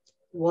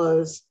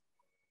was,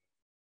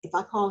 if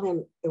I call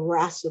him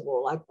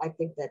irascible, I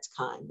think that's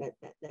kind.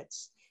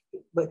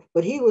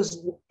 But he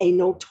was a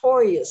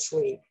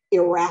notoriously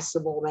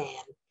irascible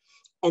man.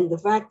 And the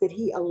fact that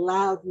he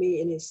allowed me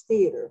in his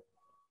theater,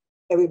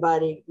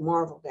 everybody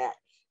marveled at.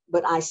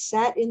 But I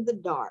sat in the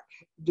dark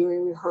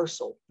during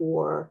rehearsal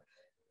for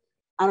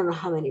I don't know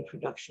how many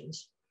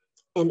productions.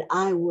 And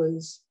I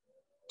was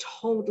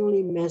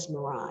totally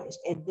mesmerized.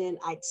 And then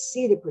I'd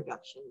see the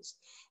productions.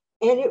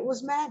 And it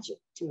was magic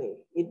to me.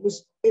 It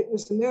was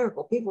a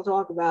miracle. People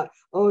talk about,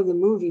 oh, the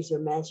movies are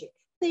magic.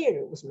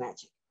 Theater was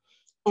magic.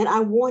 And I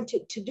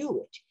wanted to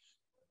do it.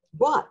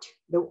 But,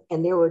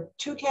 and there were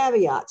two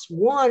caveats.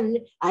 One,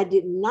 I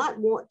did not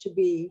want to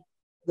be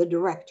the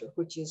director,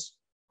 which is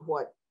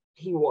what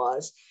he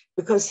was,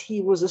 because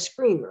he was a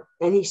screamer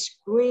and he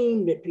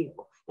screamed at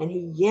people and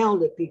he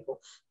yelled at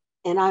people.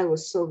 And I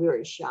was so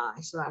very shy.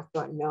 So I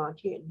thought, no, I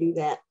can't do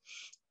that.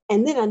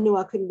 And then I knew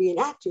I couldn't be an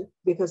actor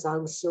because I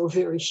was so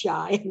very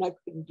shy and I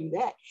couldn't do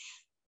that.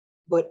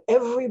 But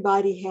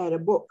everybody had a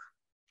book.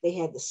 They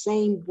had the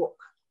same book.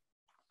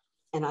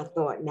 And I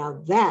thought,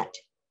 now that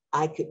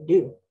I could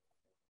do.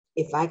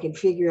 If I can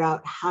figure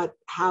out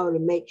how to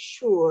make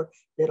sure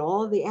that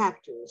all the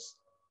actors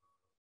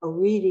are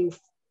reading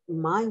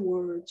my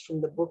words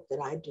from the book that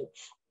I do.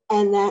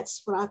 And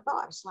that's what I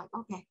thought. It's like,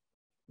 okay,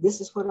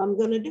 this is what I'm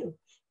going to do.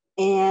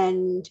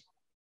 And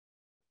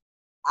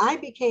I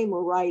became a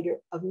writer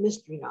of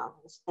mystery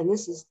novels. And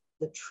this is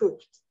the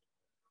truth.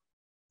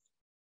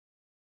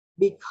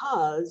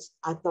 Because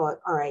I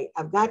thought, all right,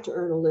 I've got to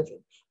earn a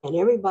living. And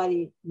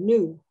everybody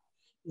knew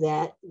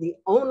that the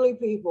only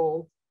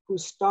people who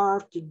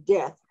starved to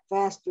death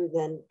faster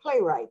than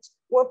playwrights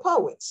were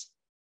poets.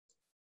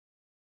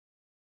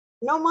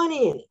 No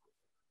money in it.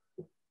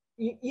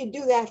 You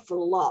do that for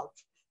love.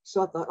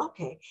 So I thought,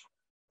 okay,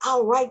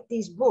 I'll write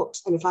these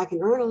books. And if I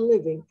can earn a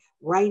living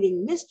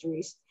writing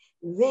mysteries,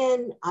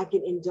 then I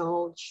can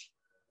indulge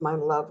my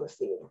love of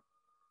theater.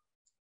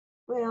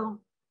 Well,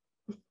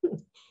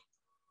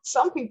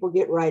 some people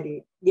get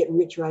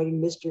rich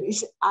writing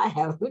mysteries. I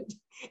haven't,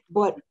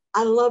 but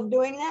I love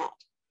doing that.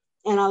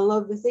 And I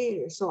love the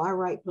theater. So I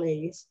write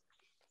plays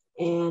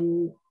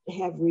and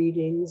have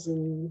readings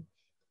and,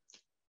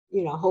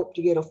 hope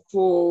to get a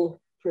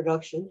full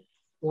production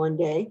one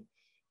day.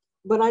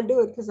 But I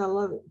do it because I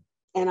love it.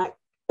 And I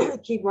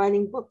keep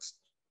writing books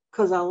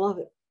because I love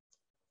it.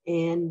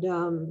 And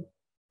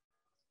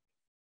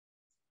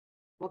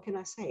what can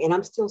I say? And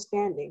I'm still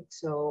standing.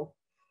 So,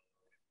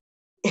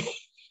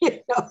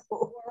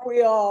 Are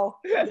we all?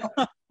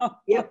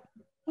 Yep.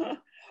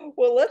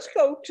 Well, let's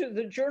go to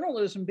the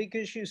journalism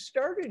because you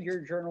started your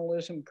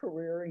journalism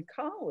career in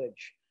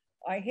college.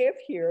 I have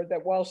here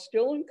that while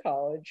still in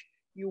college,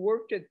 you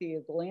worked at the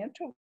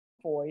Atlanta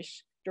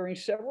Voice during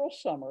several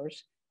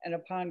summers, and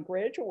upon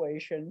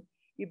graduation,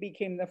 you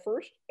became the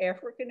first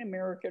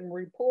African-American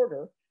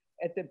reporter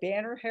at the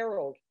Banner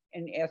Herald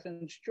in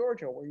Athens,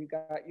 Georgia, where you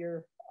got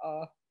your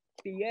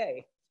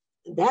BA.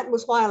 That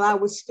was while I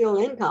was still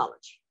in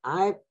college.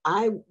 I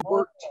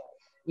worked,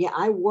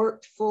 I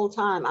worked full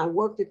time. I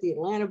worked at the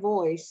Atlanta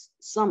Voice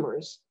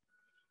summers.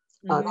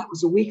 That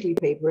was a weekly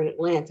paper in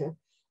Atlanta.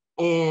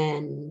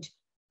 And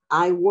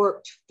I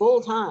worked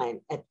full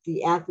time at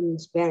the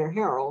Athens Banner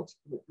Herald,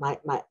 my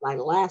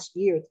last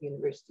year at the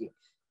University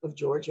of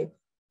Georgia.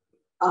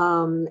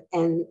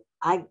 And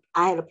I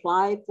had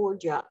applied for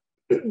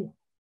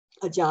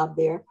a job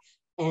there,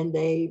 and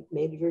they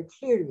made it very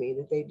clear to me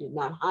that they did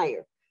not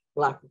hire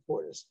Black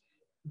reporters,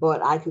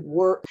 but I could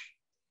work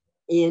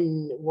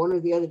in one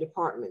of the other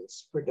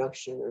departments,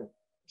 production or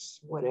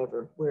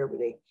whatever, wherever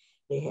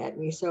they had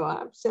me. So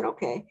I said,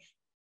 okay,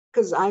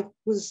 because I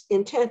was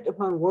intent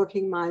upon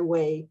working my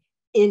way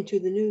into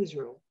the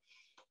newsroom.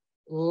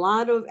 A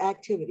lot of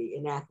activity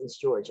in Athens,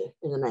 Georgia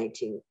in the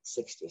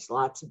 1960s,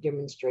 lots of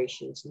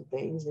demonstrations and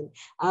things. And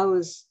I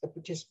was a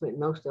participant in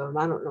most of them.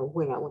 I don't know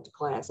when I went to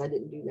class. I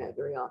didn't do that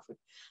very often.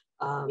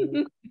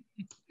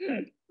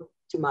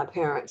 To my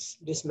parents'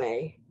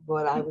 dismay,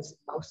 but I went to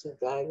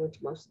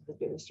most of the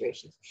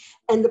demonstrations.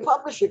 And the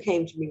publisher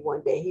came to me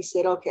one day. He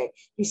said, okay,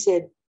 he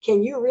said,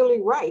 can you really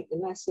write?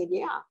 And I said,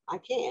 yeah, I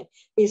can.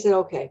 He said,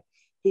 okay.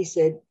 He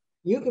said,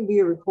 you can be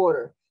a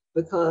reporter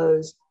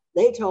because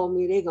they told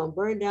me they're going to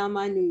burn down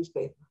my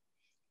newspaper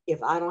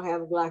if I don't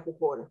have a Black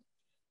reporter.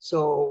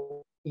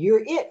 So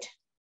you're it.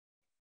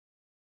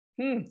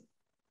 And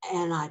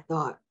I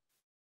thought,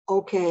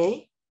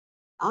 okay,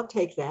 I'll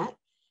take that.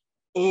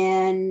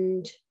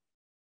 And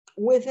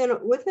within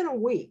a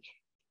week,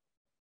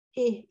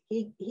 he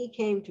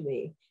came to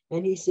me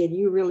and he said,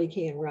 you really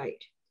can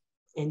write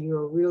and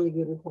you're a really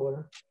good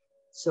reporter.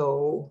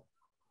 So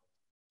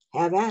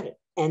have at it.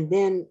 And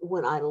then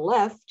when I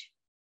left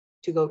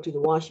to go to the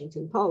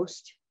Washington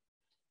Post,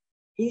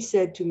 he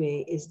said to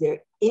me, is there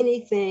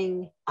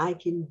anything I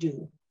can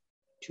do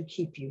to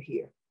keep you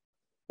here?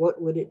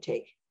 What would it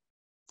take?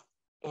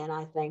 And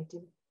I thanked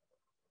him.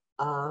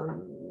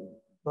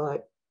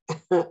 But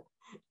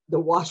the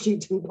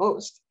Washington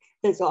Post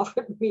has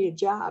offered me a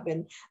job,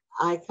 and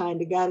I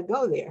kind of got to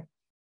go there.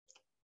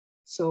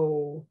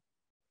 So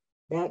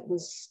that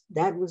was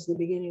the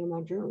beginning of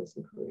my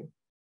journalism career.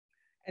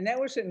 And that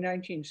was in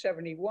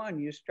 1971.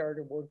 You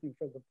started working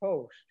for the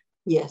Post.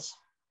 Yes.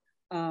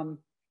 And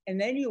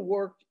then you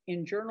worked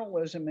in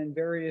journalism in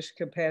various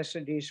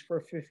capacities for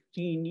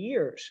 15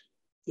 years.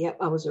 Yep,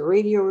 I was a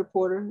radio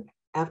reporter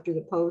after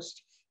the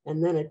Post,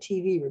 and then a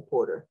TV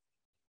reporter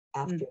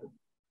after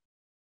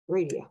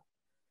radio.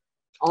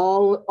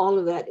 All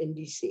of that in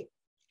DC.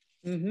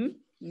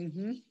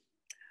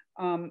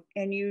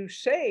 And you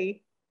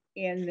say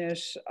in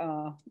this,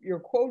 you're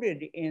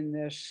quoted in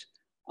this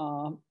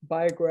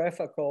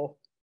biographical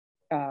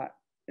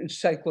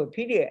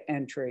encyclopedia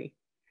entry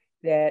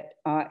that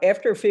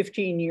after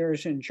 15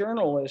 years in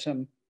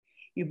journalism,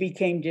 you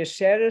became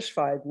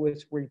dissatisfied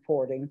with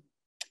reporting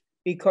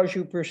because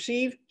you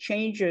perceived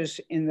changes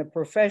in the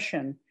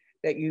profession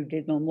that you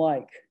didn't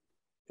like.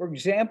 For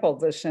example,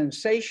 the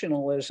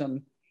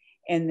sensationalism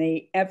and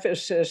the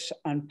emphasis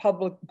on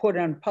put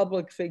on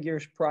public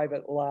figures'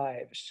 private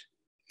lives.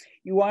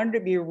 You wanted to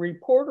be a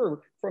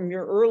reporter from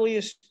your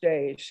earliest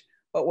days,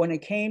 but when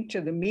it came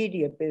to the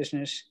media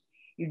business,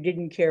 you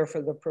didn't care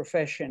for the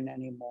profession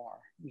anymore.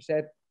 Is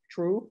that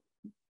true?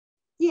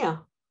 Yeah.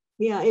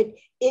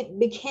 It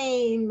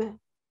became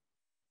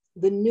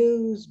the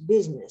news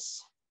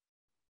business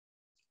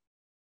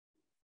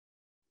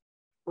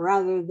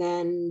rather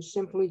than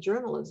simply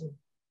journalism.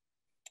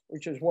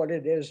 Which is what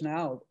it is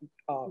now.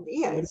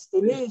 Yeah, it's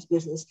the news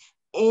business.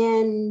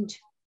 And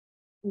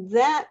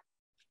that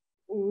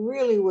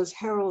really was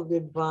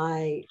heralded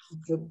by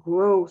the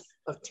growth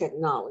of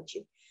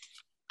technology,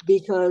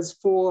 because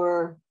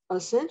for a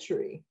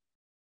century,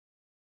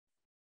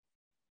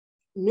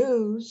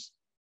 news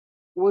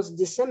was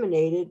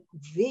disseminated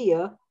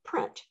via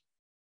print.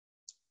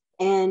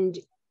 And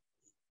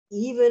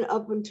even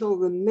up until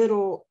the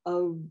middle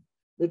of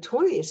the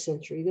 20th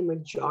century, the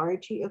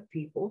majority of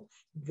people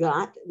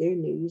got their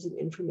news and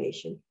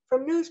information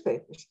from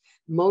newspapers.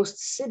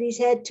 Most cities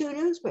had two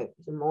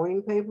newspapers, a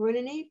morning paper and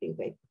an evening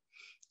paper.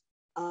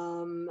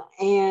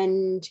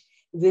 And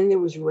then there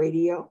was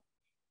radio,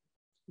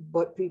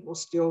 but people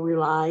still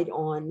relied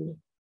on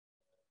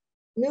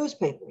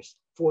newspapers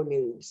for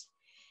news.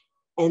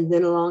 And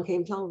then along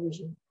came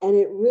television, and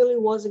it really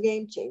was a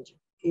game changer.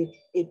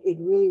 It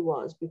really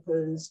was,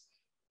 because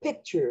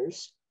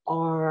pictures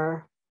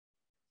are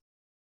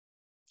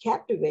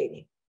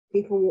captivating.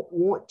 People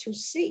want to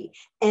see,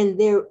 and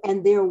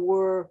there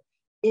were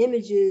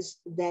images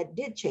that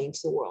did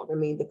change the world. I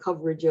mean, the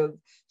coverage of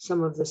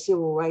some of the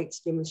civil rights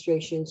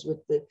demonstrations with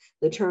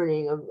the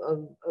turning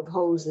of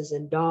hoses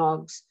and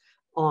dogs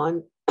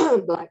on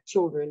Black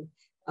children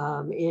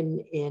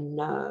in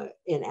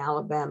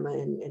Alabama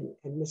and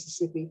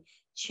Mississippi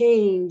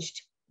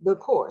changed the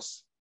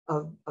course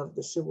of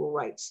the civil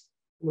rights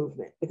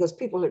movement, because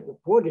people had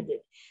reported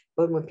it,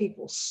 but when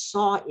people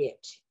saw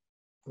it,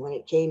 when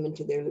it came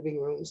into their living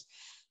rooms,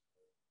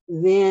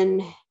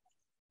 then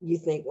you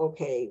think,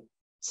 okay,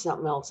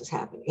 something else is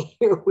happening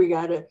here. We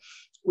gotta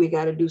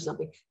do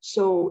something.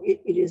 So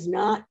it is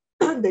not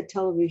that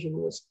television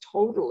was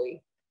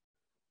totally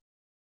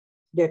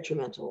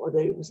detrimental or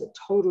that it was a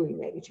totally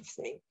negative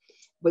thing,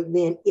 but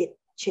then it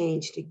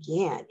changed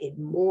again. It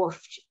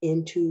morphed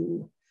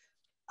into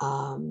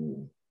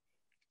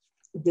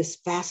this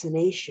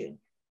fascination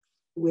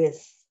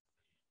with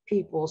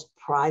people's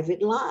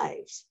private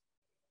lives.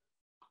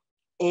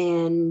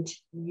 And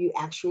you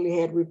actually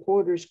had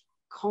reporters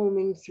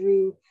combing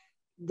through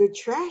the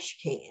trash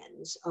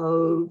cans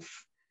of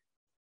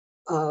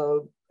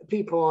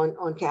people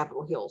on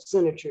Capitol Hill,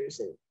 senators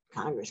and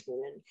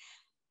congressmen.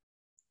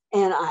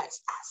 And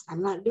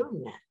I'm not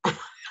doing that.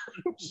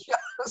 I'm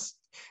just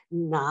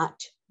not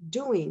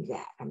doing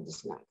that. I'm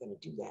just not going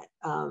to do that.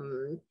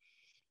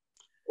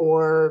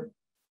 Or,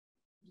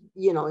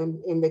 you know,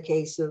 in the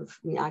case of,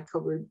 I mean, I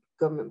covered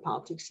government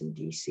politics in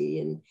DC,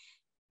 and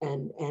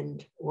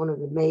one of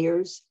the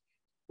mayors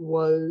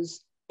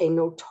was a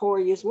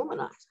notorious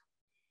womanizer.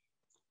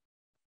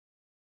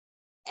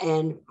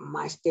 And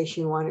my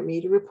station wanted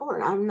me to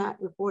report. I'm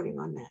not reporting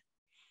on that.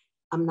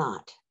 I'm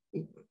not.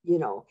 You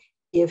know,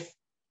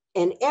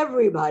 and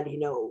everybody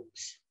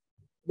knows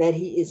that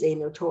he is a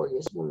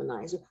notorious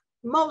womanizer.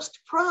 Most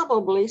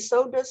probably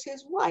so does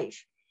his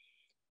wife.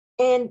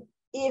 And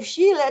if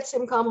she lets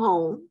him come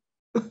home,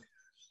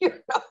 you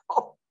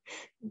know,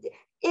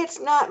 it's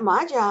not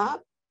my job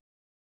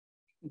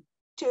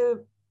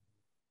to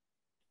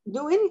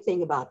do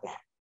anything about that.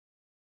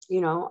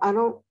 You know, I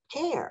don't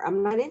care.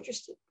 I'm not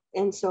interested.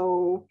 And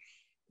so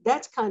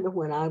that's kind of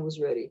when I was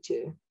ready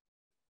to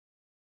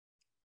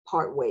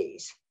part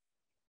ways.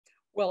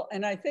 Well,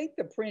 and I think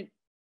the print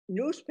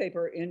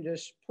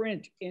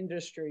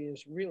industry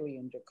is really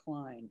in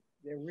decline.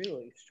 They're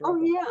really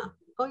struggling.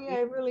 Oh yeah,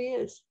 it really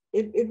is.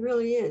 It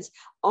really is.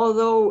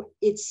 Although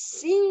it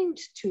seemed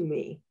to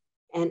me,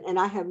 and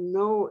I have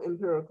no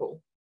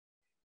empirical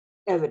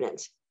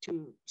evidence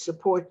to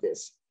support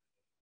this,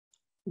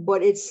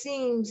 but it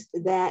seems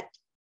that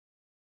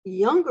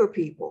younger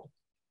people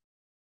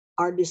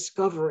are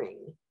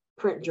discovering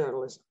print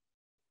journalism.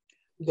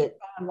 That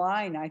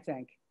online, I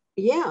think.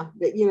 Yeah,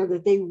 that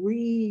that they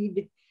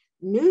read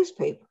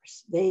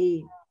newspapers.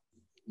 They,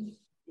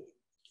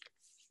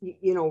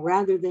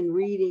 rather than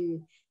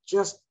reading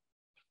just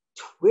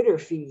Twitter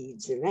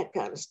feeds and that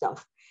kind of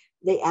stuff,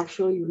 they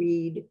actually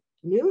read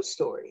news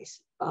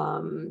stories.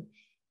 And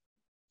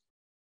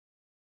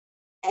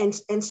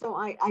so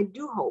I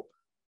do hope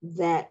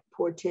that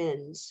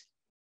portends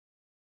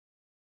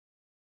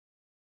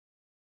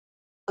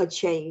a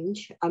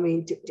change. I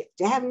mean,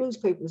 to have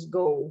newspapers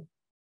go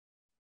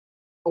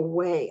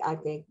away, I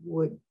think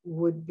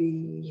would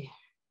be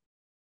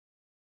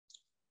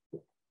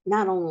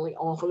not only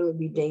awful, it would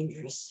be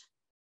dangerous.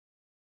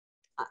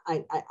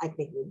 I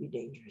think it would be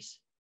dangerous.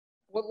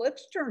 Well,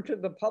 let's turn to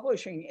the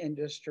publishing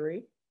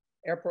industry,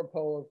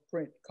 apropos of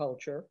print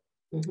culture.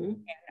 Mm-hmm.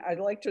 And I'd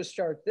like to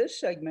start this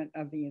segment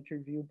of the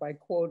interview by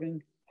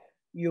quoting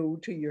you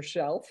to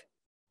yourself.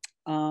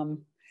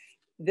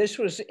 This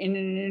was in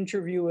an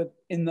interview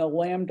in the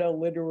Lambda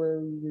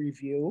Literary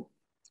Review,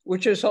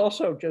 which is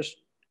also just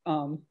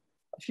a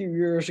few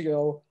years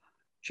ago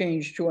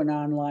changed to an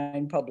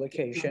online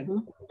publication.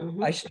 Mm-hmm.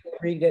 Mm-hmm. I still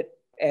read it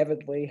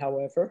avidly,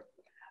 however.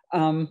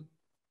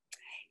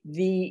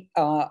 The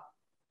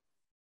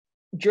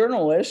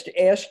journalist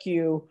asked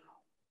you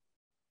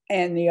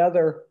and the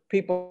other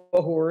people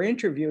who were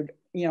interviewed,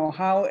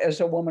 how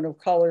as a woman of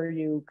color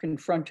you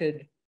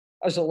confronted,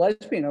 as a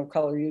lesbian of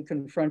color, you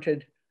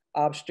confronted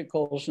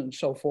obstacles and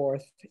so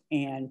forth,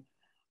 and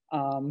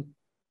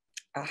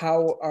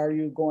how are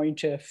you going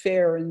to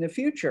fare in the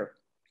future?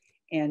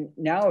 And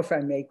now, if I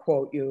may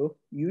quote you,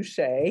 you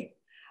say,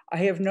 "I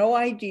have no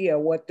idea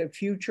what the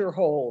future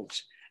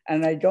holds,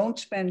 and I don't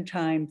spend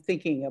time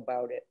thinking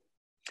about it.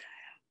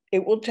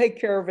 It will take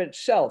care of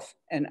itself,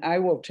 and I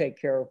will take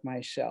care of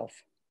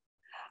myself.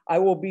 I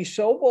will be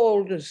so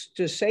bold as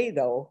to say,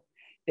 though,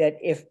 that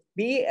if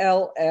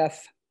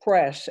BLF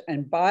Press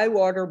and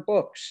Bywater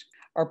Books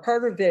are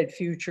part of that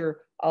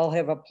future, I'll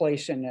have a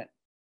place in it.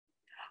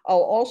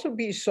 I'll also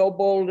be so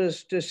bold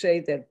as to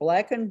say that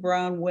Black and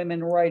brown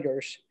women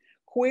writers,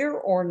 queer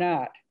or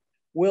not,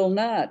 will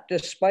not,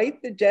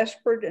 despite the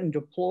desperate and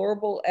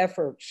deplorable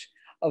efforts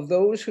of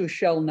those who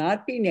shall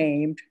not be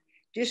named,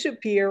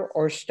 disappear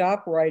or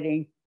stop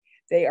writing.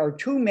 They are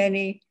too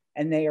many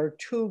and they are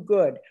too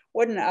good."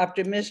 What an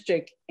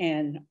optimistic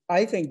and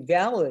I think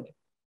valid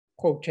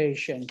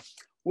quotation.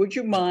 Would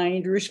you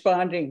mind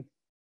responding?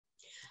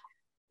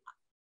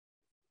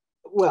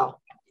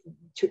 Well,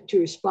 to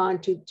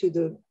respond to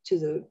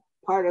the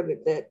part of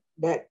it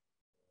that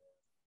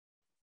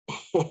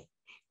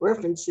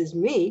references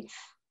me,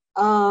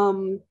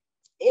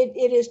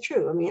 it is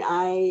true. I mean,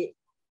 I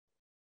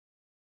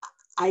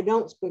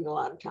don't spend a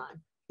lot of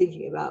time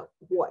thinking about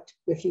what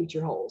the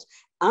future holds.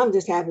 I'm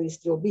just happy to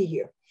still be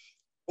here.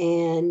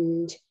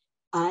 And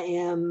I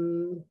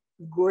am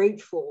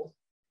grateful.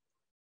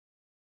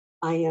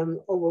 I am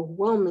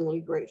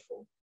overwhelmingly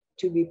grateful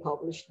to be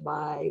published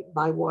by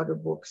Bywater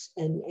Books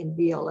and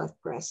BLF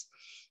Press.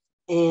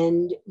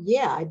 And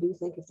yeah, I do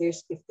think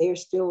if they're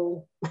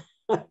still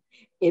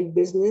in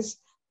business,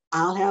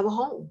 I'll have a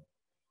home.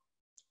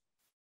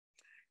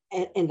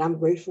 And I'm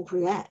grateful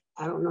for that.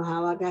 I don't know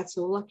how I got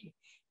so lucky,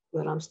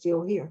 but I'm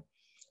still here.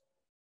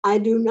 I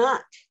do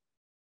not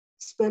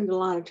spend a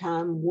lot of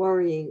time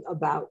worrying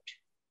about,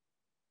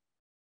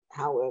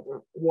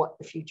 however, what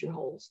the future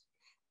holds.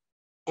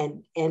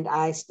 And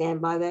I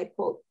stand by that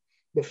quote.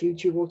 The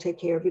future will take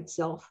care of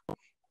itself.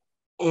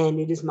 And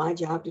it is my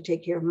job to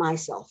take care of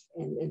myself.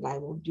 And I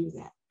will do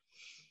that.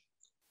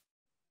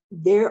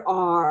 There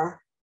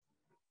are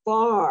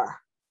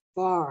far,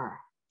 far,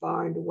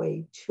 far and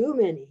away too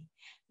many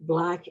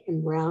Black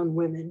and brown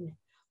women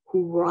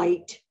who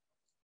write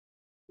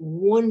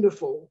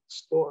wonderful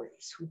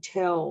stories, who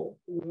tell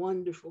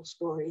wonderful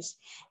stories,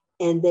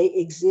 and they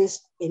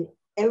exist in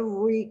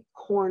every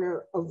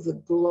corner of the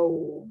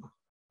globe,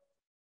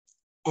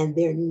 and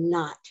they're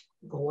not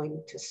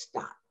going to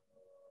stop.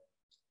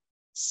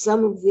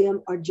 Some of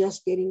them are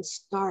just getting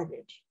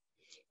started.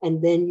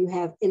 And then you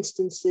have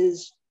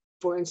instances,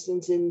 for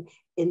instance, in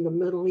the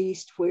Middle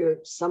East, where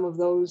some of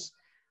those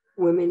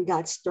women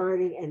got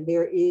started, and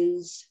there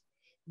is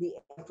the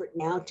effort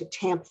now to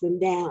tamp them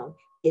down.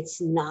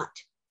 It's not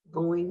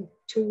going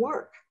to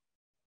work.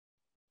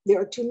 There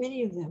are too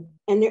many of them,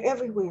 and they're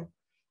everywhere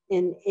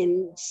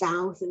in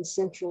South and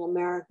Central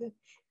America,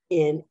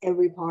 in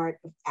every part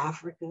of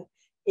Africa,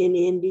 in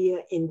India,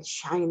 in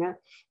China,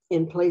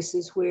 in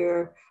places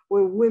where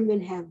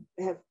women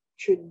have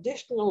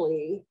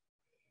traditionally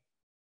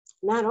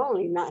not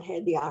only not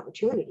had the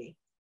opportunity,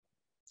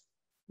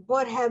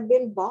 but have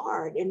been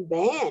barred and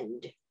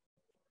banned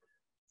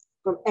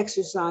from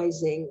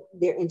exercising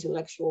their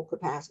intellectual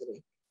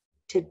capacity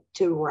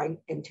to write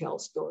and tell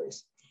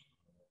stories.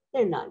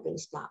 They're not going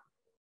to stop.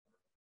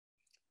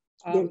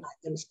 They're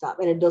not going to stop.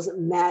 And it doesn't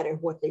matter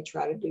what they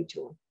try to do to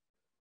them.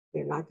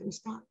 They're not going to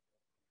stop.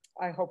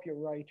 I hope you're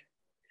right.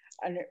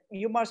 And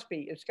you must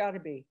be. It's got to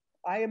be.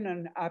 I am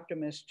an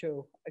optimist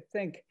too. I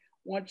think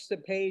once the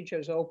page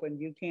has opened,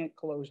 you can't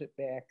close it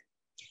back.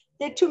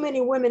 There are too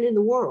many women in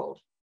the world.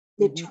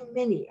 There are too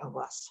many of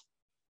us,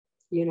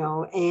 you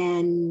know,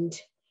 and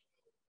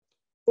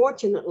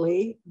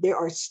fortunately, there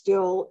are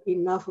still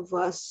enough of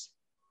us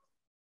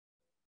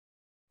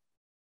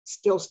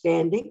still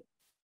standing,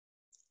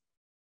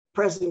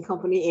 present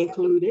company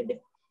included,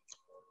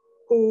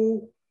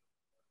 who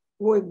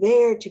were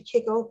there to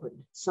kick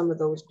open some of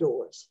those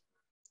doors.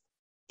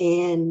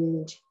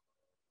 And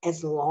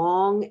as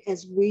long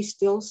as we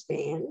still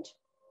stand,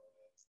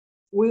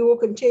 we will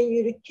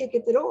continue to kick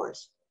at the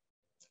doors.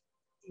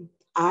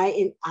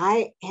 I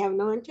have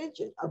no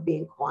intention of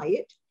being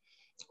quiet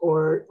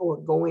or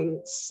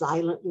going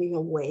silently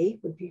away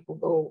when people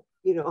go,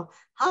 you know,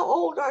 how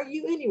old are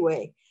you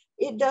anyway?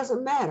 It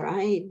doesn't matter.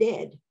 I ain't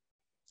dead.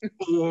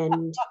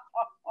 And,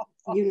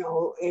 you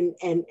know,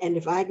 and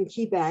if I can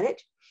keep at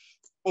it,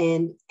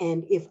 and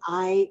if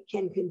I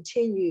can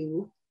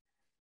continue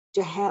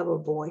to have a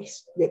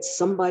voice that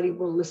somebody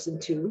will listen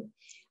to,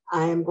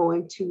 I am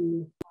going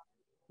to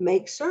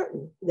make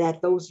certain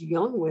that those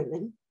young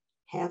women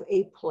have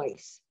a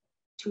place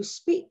to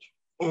speak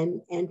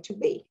and to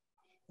be.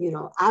 You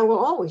know, I will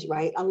always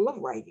write. I love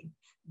writing,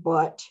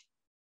 but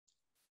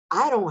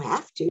I don't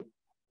have to.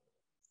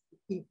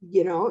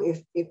 You know,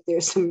 if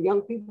there's some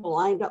young people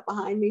lined up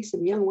behind me,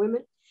 some young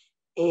women,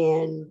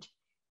 and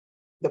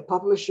the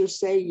publishers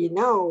say, you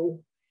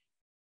know,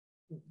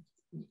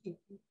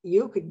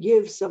 you could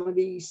give some of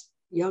these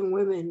young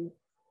women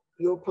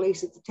your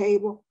place at the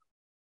table,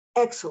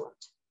 excellent.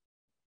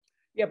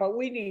 Yeah, but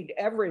we need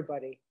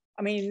everybody.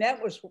 I mean, that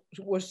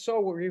was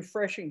so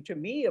refreshing to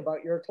me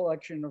about your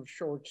collection of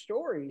short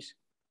stories.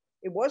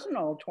 It wasn't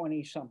all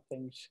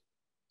 20-somethings.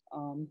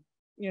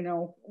 You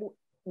know,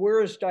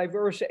 we're as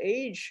diverse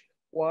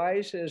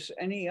age-wise as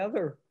any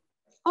other.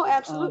 Oh,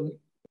 absolutely.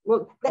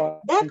 Well,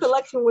 that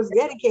collection was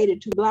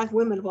dedicated to Black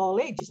women of all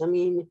ages. I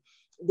mean,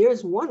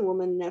 there's one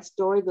woman in that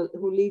story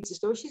who leads the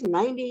story. She's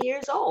 90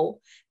 years old,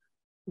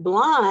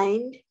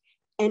 blind,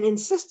 and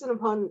insistent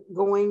upon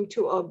going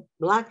to a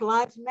Black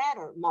Lives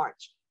Matter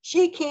march.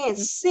 She can't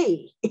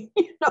see,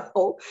 you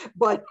know,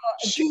 but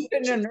she's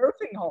in a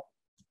nursing home.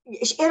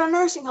 In a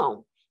nursing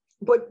home.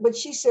 But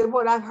she said,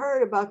 what I've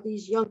heard about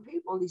these young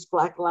people, these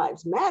Black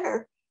Lives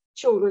Matter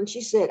children,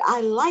 she said,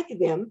 I like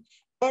them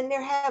and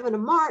they're having a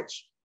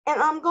march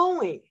and I'm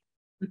going.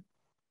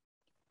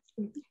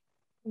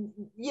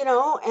 You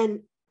know,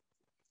 and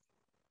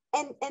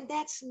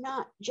that's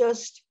not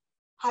just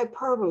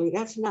hyperbole.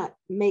 That's not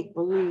make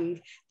believe.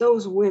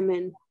 Those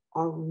women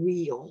are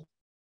real.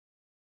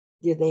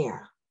 They're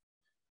there.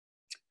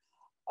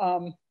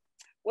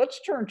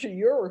 Let's turn to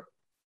your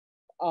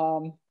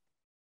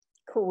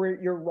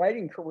career, your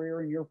writing career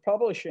and your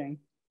publishing.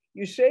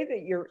 You say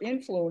that your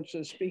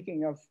influences,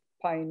 speaking of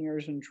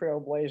pioneers and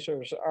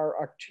trailblazers,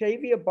 are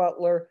Octavia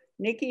Butler,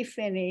 Nikki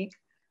Finney,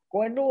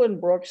 Gwendolyn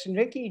Brooks,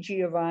 Nikki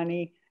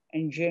Giovanni,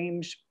 and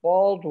James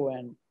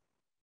Baldwin.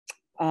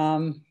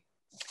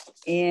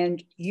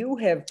 And you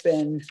have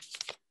been,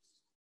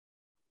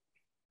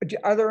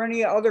 are there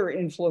any other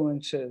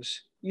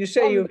influences? You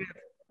say you have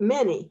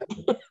many,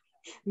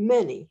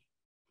 many.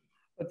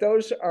 But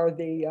those are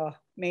the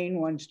main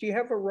ones. Do you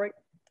have a right?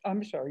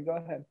 I'm sorry, go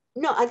ahead.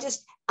 No,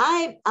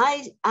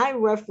 I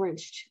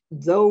referenced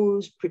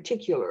those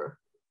particular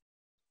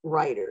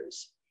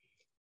writers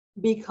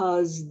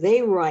because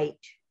they write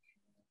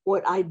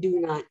what I do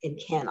not and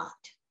cannot.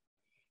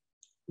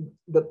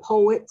 The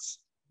poets,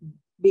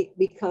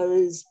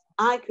 because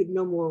I could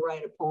no more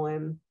write a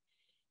poem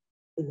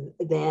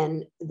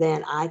than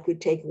I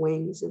could take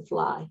wings and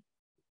fly,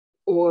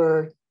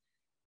 or,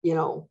 you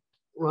know,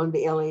 run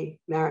the LA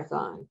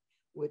Marathon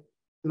with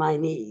my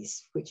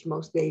knees, which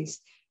most days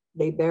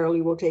they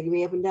barely will take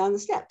me up and down the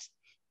steps.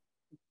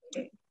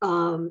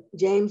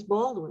 James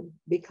Baldwin,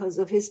 because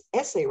of his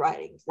essay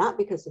writings, not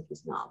because of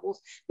his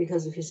novels,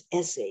 because of his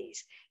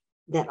essays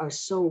that are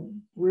so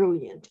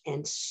brilliant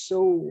and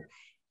so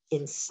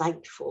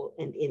insightful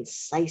and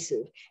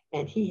incisive.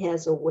 And he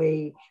has a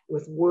way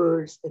with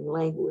words and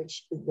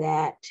language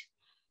that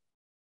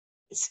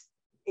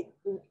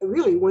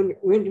really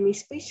render me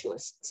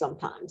speechless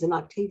sometimes. And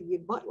Octavia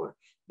Butler,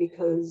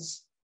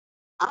 because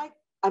I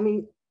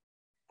mean,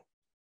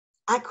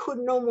 I could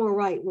no more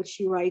write what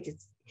she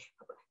writes,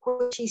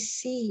 what she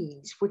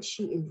sees, what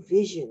she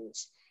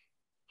envisions,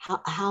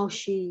 how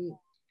she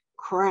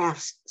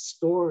crafts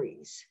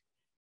stories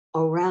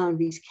around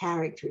these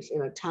characters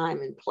in a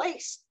time and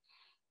place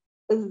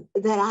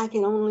that I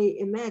can only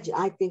imagine.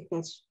 I think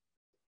that's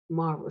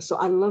marvelous. So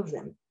I love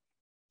them.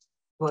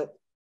 But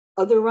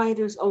other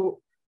writers,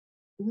 oh,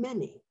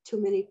 many,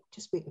 too many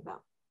to speak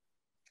about.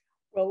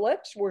 Well,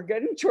 we're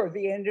getting toward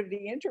the end of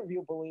the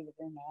interview, believe it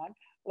or not.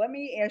 Let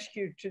me ask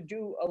you to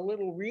do a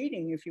little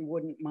reading, if you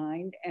wouldn't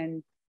mind,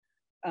 and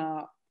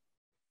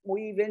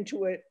weave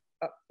into it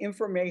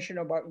information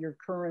about your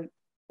current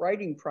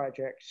writing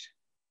projects.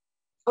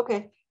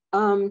 Okay.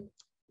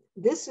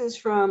 This is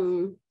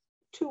from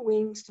Two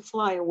Wings to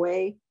Fly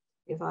Away,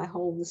 if I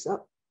hold this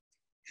up.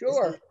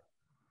 Sure.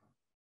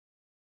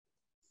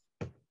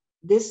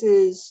 This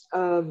is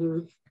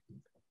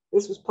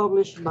this was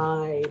published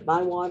by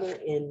Bywater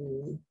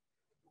in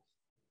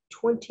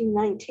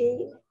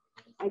 2019,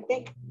 I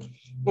think.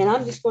 And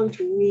I'm just going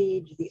to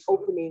read the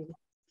opening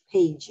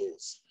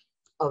pages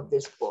of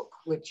this book,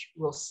 which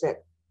will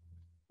set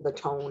the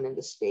tone and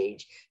the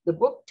stage. The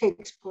book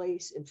takes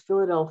place in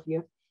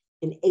Philadelphia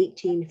in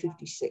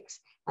 1856.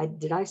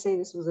 Did I say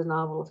this was a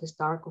novel of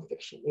historical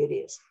fiction? It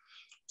is.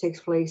 It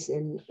takes place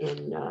in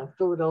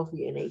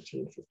Philadelphia in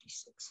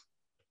 1856.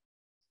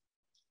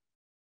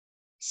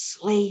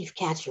 Slave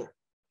catcher.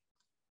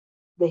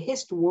 The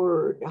hissed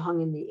word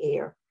hung in the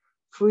air,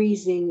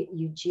 freezing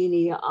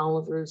Eugenia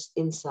Oliver's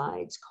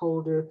insides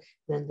colder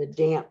than the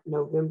damp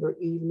November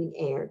evening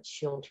air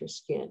chilled her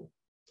skin.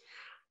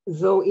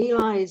 Though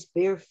Eli's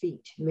bare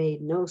feet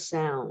made no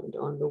sound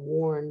on the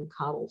worn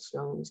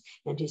cobblestones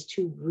and his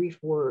two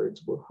brief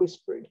words were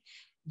whispered,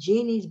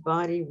 Jeannie's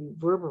body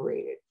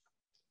reverberated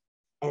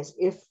as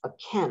if a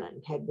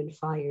cannon had been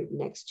fired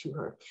next to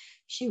her.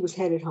 She was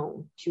headed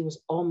home. She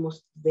was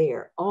almost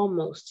there,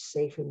 almost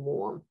safe and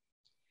warm.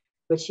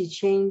 But she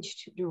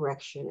changed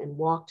direction and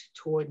walked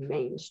toward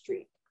Main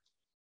Street.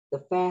 The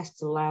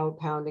fast, loud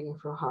pounding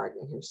of her heart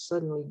and her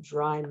suddenly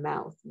dry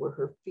mouth were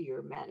her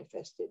fear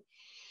manifested.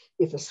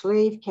 If a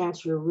slave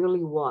catcher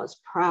really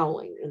was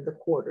prowling in the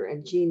quarter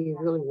and Jeannie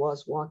really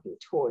was walking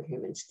toward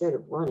him instead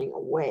of running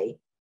away,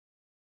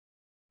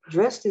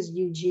 dressed as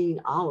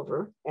Eugene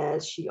Oliver,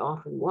 as she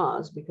often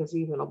was, because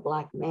even a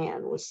Black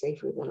man was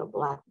safer than a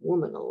Black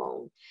woman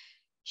alone,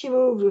 she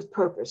moved with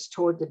purpose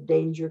toward the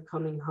danger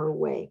coming her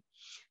way.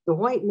 The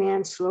white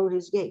man slowed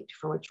his gait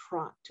from a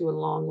trot to a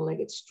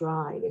long-legged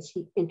stride as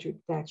he entered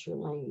Thatcher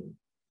Lane,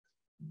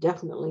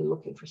 definitely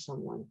looking for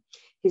someone.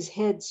 His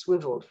head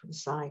swiveled from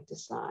side to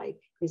side.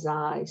 His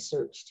eyes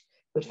searched,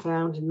 but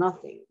found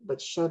nothing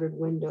but shuttered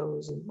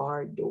windows and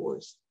barred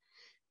doors.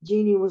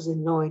 Jeannie was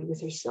annoyed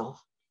with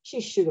herself. She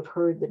should have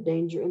heard the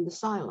danger in the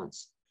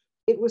silence.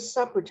 It was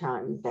supper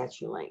time in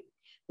Thatcher Lane.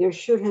 There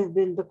should have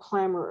been the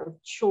clamor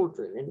of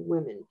children and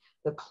women,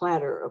 the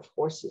clatter of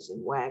horses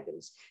and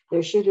wagons.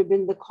 There should have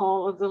been the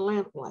call of the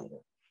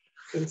lamplighter.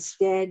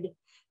 Instead,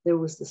 there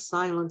was the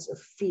silence of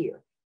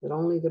fear that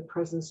only the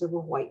presence of a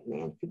white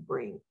man could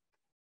bring,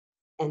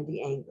 and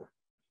the anger.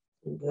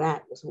 And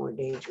that was more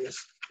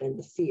dangerous than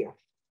the fear.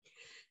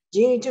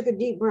 Jeannie took a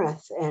deep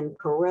breath and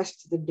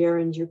caressed the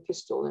Derringer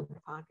pistol in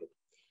her pocket.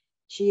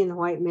 She and the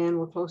white man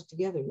were close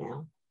together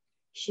now.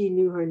 She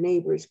knew her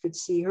neighbors could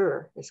see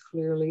her as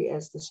clearly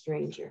as the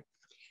stranger.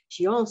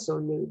 She also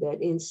knew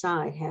that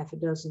inside half a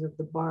dozen of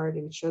the barred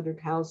and shuttered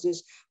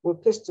houses were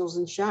pistols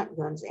and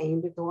shotguns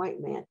aimed at the white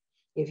man.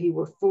 If he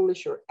were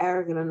foolish or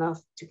arrogant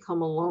enough to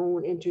come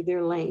alone into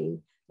their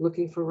lane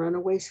looking for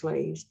runaway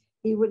slaves,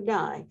 he would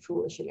die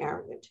foolish and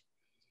arrogant.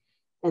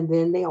 And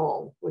then they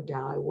all would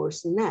die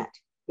worse than that,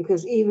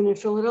 because even in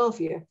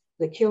Philadelphia,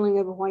 the killing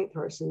of a white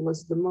person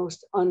was the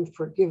most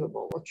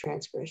unforgivable of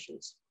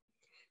transgressions.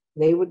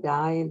 They would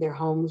die and their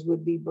homes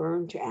would be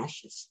burned to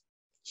ashes.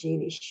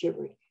 Jeannie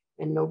shivered,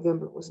 and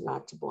November was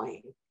not to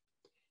blame.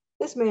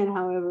 This man,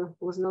 however,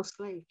 was no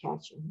slave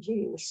catcher.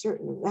 Jeannie was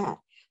certain of that,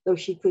 though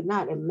she could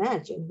not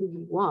imagine who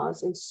he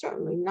was and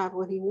certainly not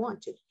what he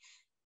wanted.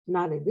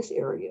 Not in this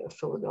area of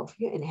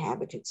Philadelphia,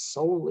 inhabited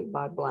solely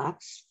by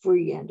Blacks,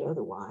 free and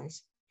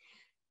otherwise.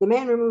 The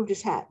man removed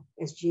his hat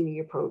as Jeannie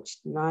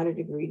approached, nodded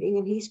a greeting,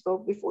 and he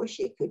spoke before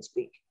she could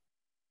speak.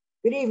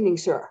 "Good evening,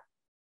 sir."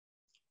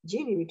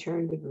 Jeannie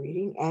returned the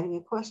greeting, adding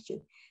a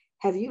question.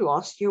 "Have you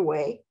lost your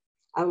way?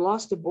 I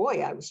lost a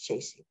boy I was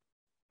chasing."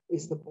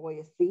 "Is the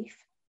boy a thief?"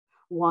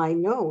 "Why,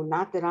 no,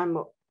 not that I'm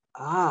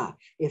a...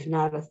 if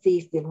not a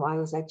thief, then why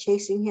was I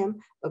chasing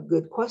him? A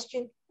good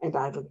question, and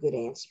I've a good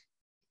answer."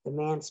 The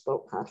man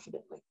spoke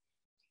confidently.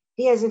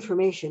 "He has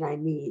information I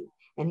need,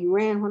 and he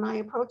ran when I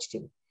approached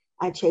him.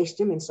 I chased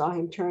him and saw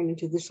him turn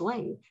into this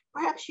lane.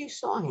 Perhaps you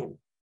saw him."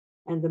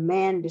 And the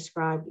man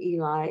described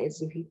Eli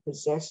as if he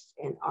possessed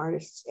an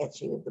artist's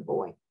etching of the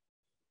boy.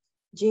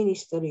 Jeannie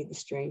studied the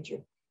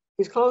stranger.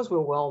 His clothes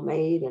were well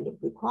made and of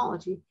good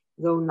quality,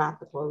 though not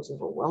the clothes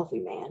of a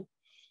wealthy man.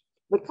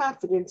 But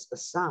confidence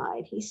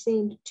aside, he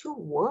seemed too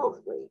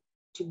worldly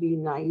to be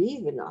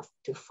naive enough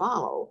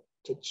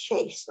to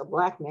chase a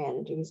Black man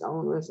into his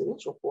own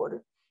residential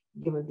quarter,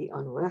 given the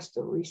unrest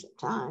of recent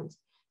times,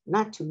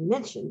 not to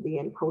mention the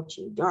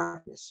encroaching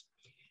darkness.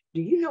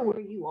 "Do you know where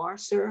you are,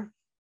 sir?"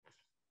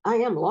 "I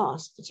am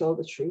lost, to tell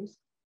the truth."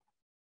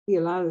 He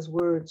allowed his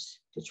words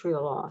to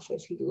trail off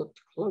as he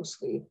looked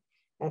closely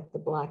at the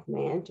Black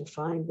man to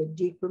find the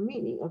deeper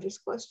meaning of his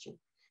question.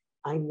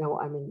 "I know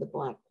I'm in the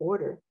Black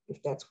quarter,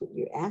 if that's what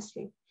you're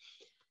asking."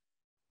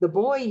 "The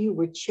boy you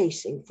were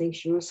chasing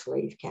thinks you're a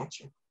slave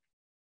catcher."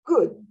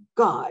 "Good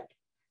God!"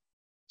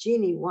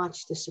 Jeannie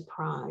watched the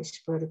surprise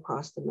spread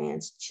across the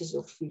man's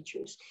chiseled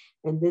features,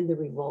 and then the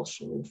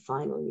revulsion, and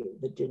finally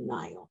the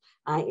denial.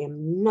 "I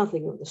am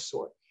nothing of the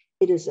sort.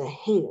 It is a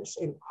heinous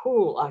and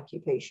cruel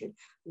occupation,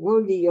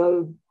 worthy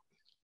of...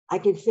 I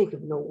can think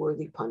of no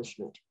worthy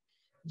punishment."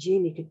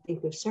 Jeannie could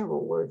think of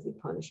several worthy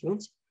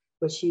punishments,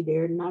 but she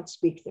dared not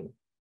speak them.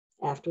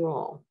 After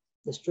all,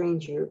 The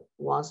stranger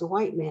was a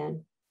white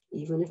man,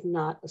 even if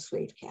not a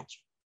slave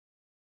catcher.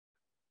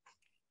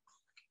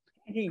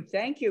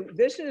 Thank you.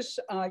 This is,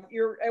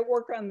 you're at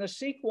work on the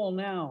sequel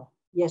now.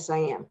 Yes, I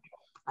am.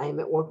 I am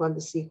at work on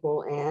the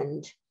sequel,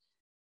 and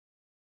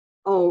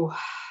oh,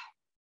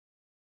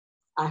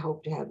 I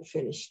hope to have it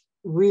finished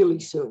really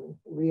soon,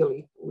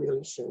 really,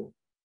 really soon.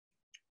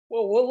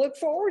 Well, we'll look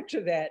forward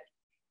to that.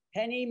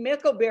 Penny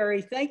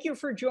Mickelbury, thank you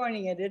for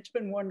joining it. It's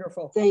been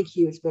wonderful. Thank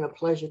you. It's been a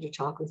pleasure to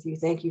talk with you.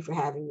 Thank you for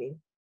having me.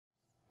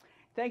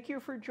 Thank you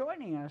for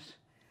joining us.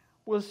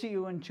 We'll see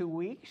you in 2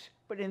 weeks,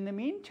 but in the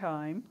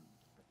meantime,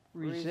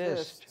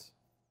 resist.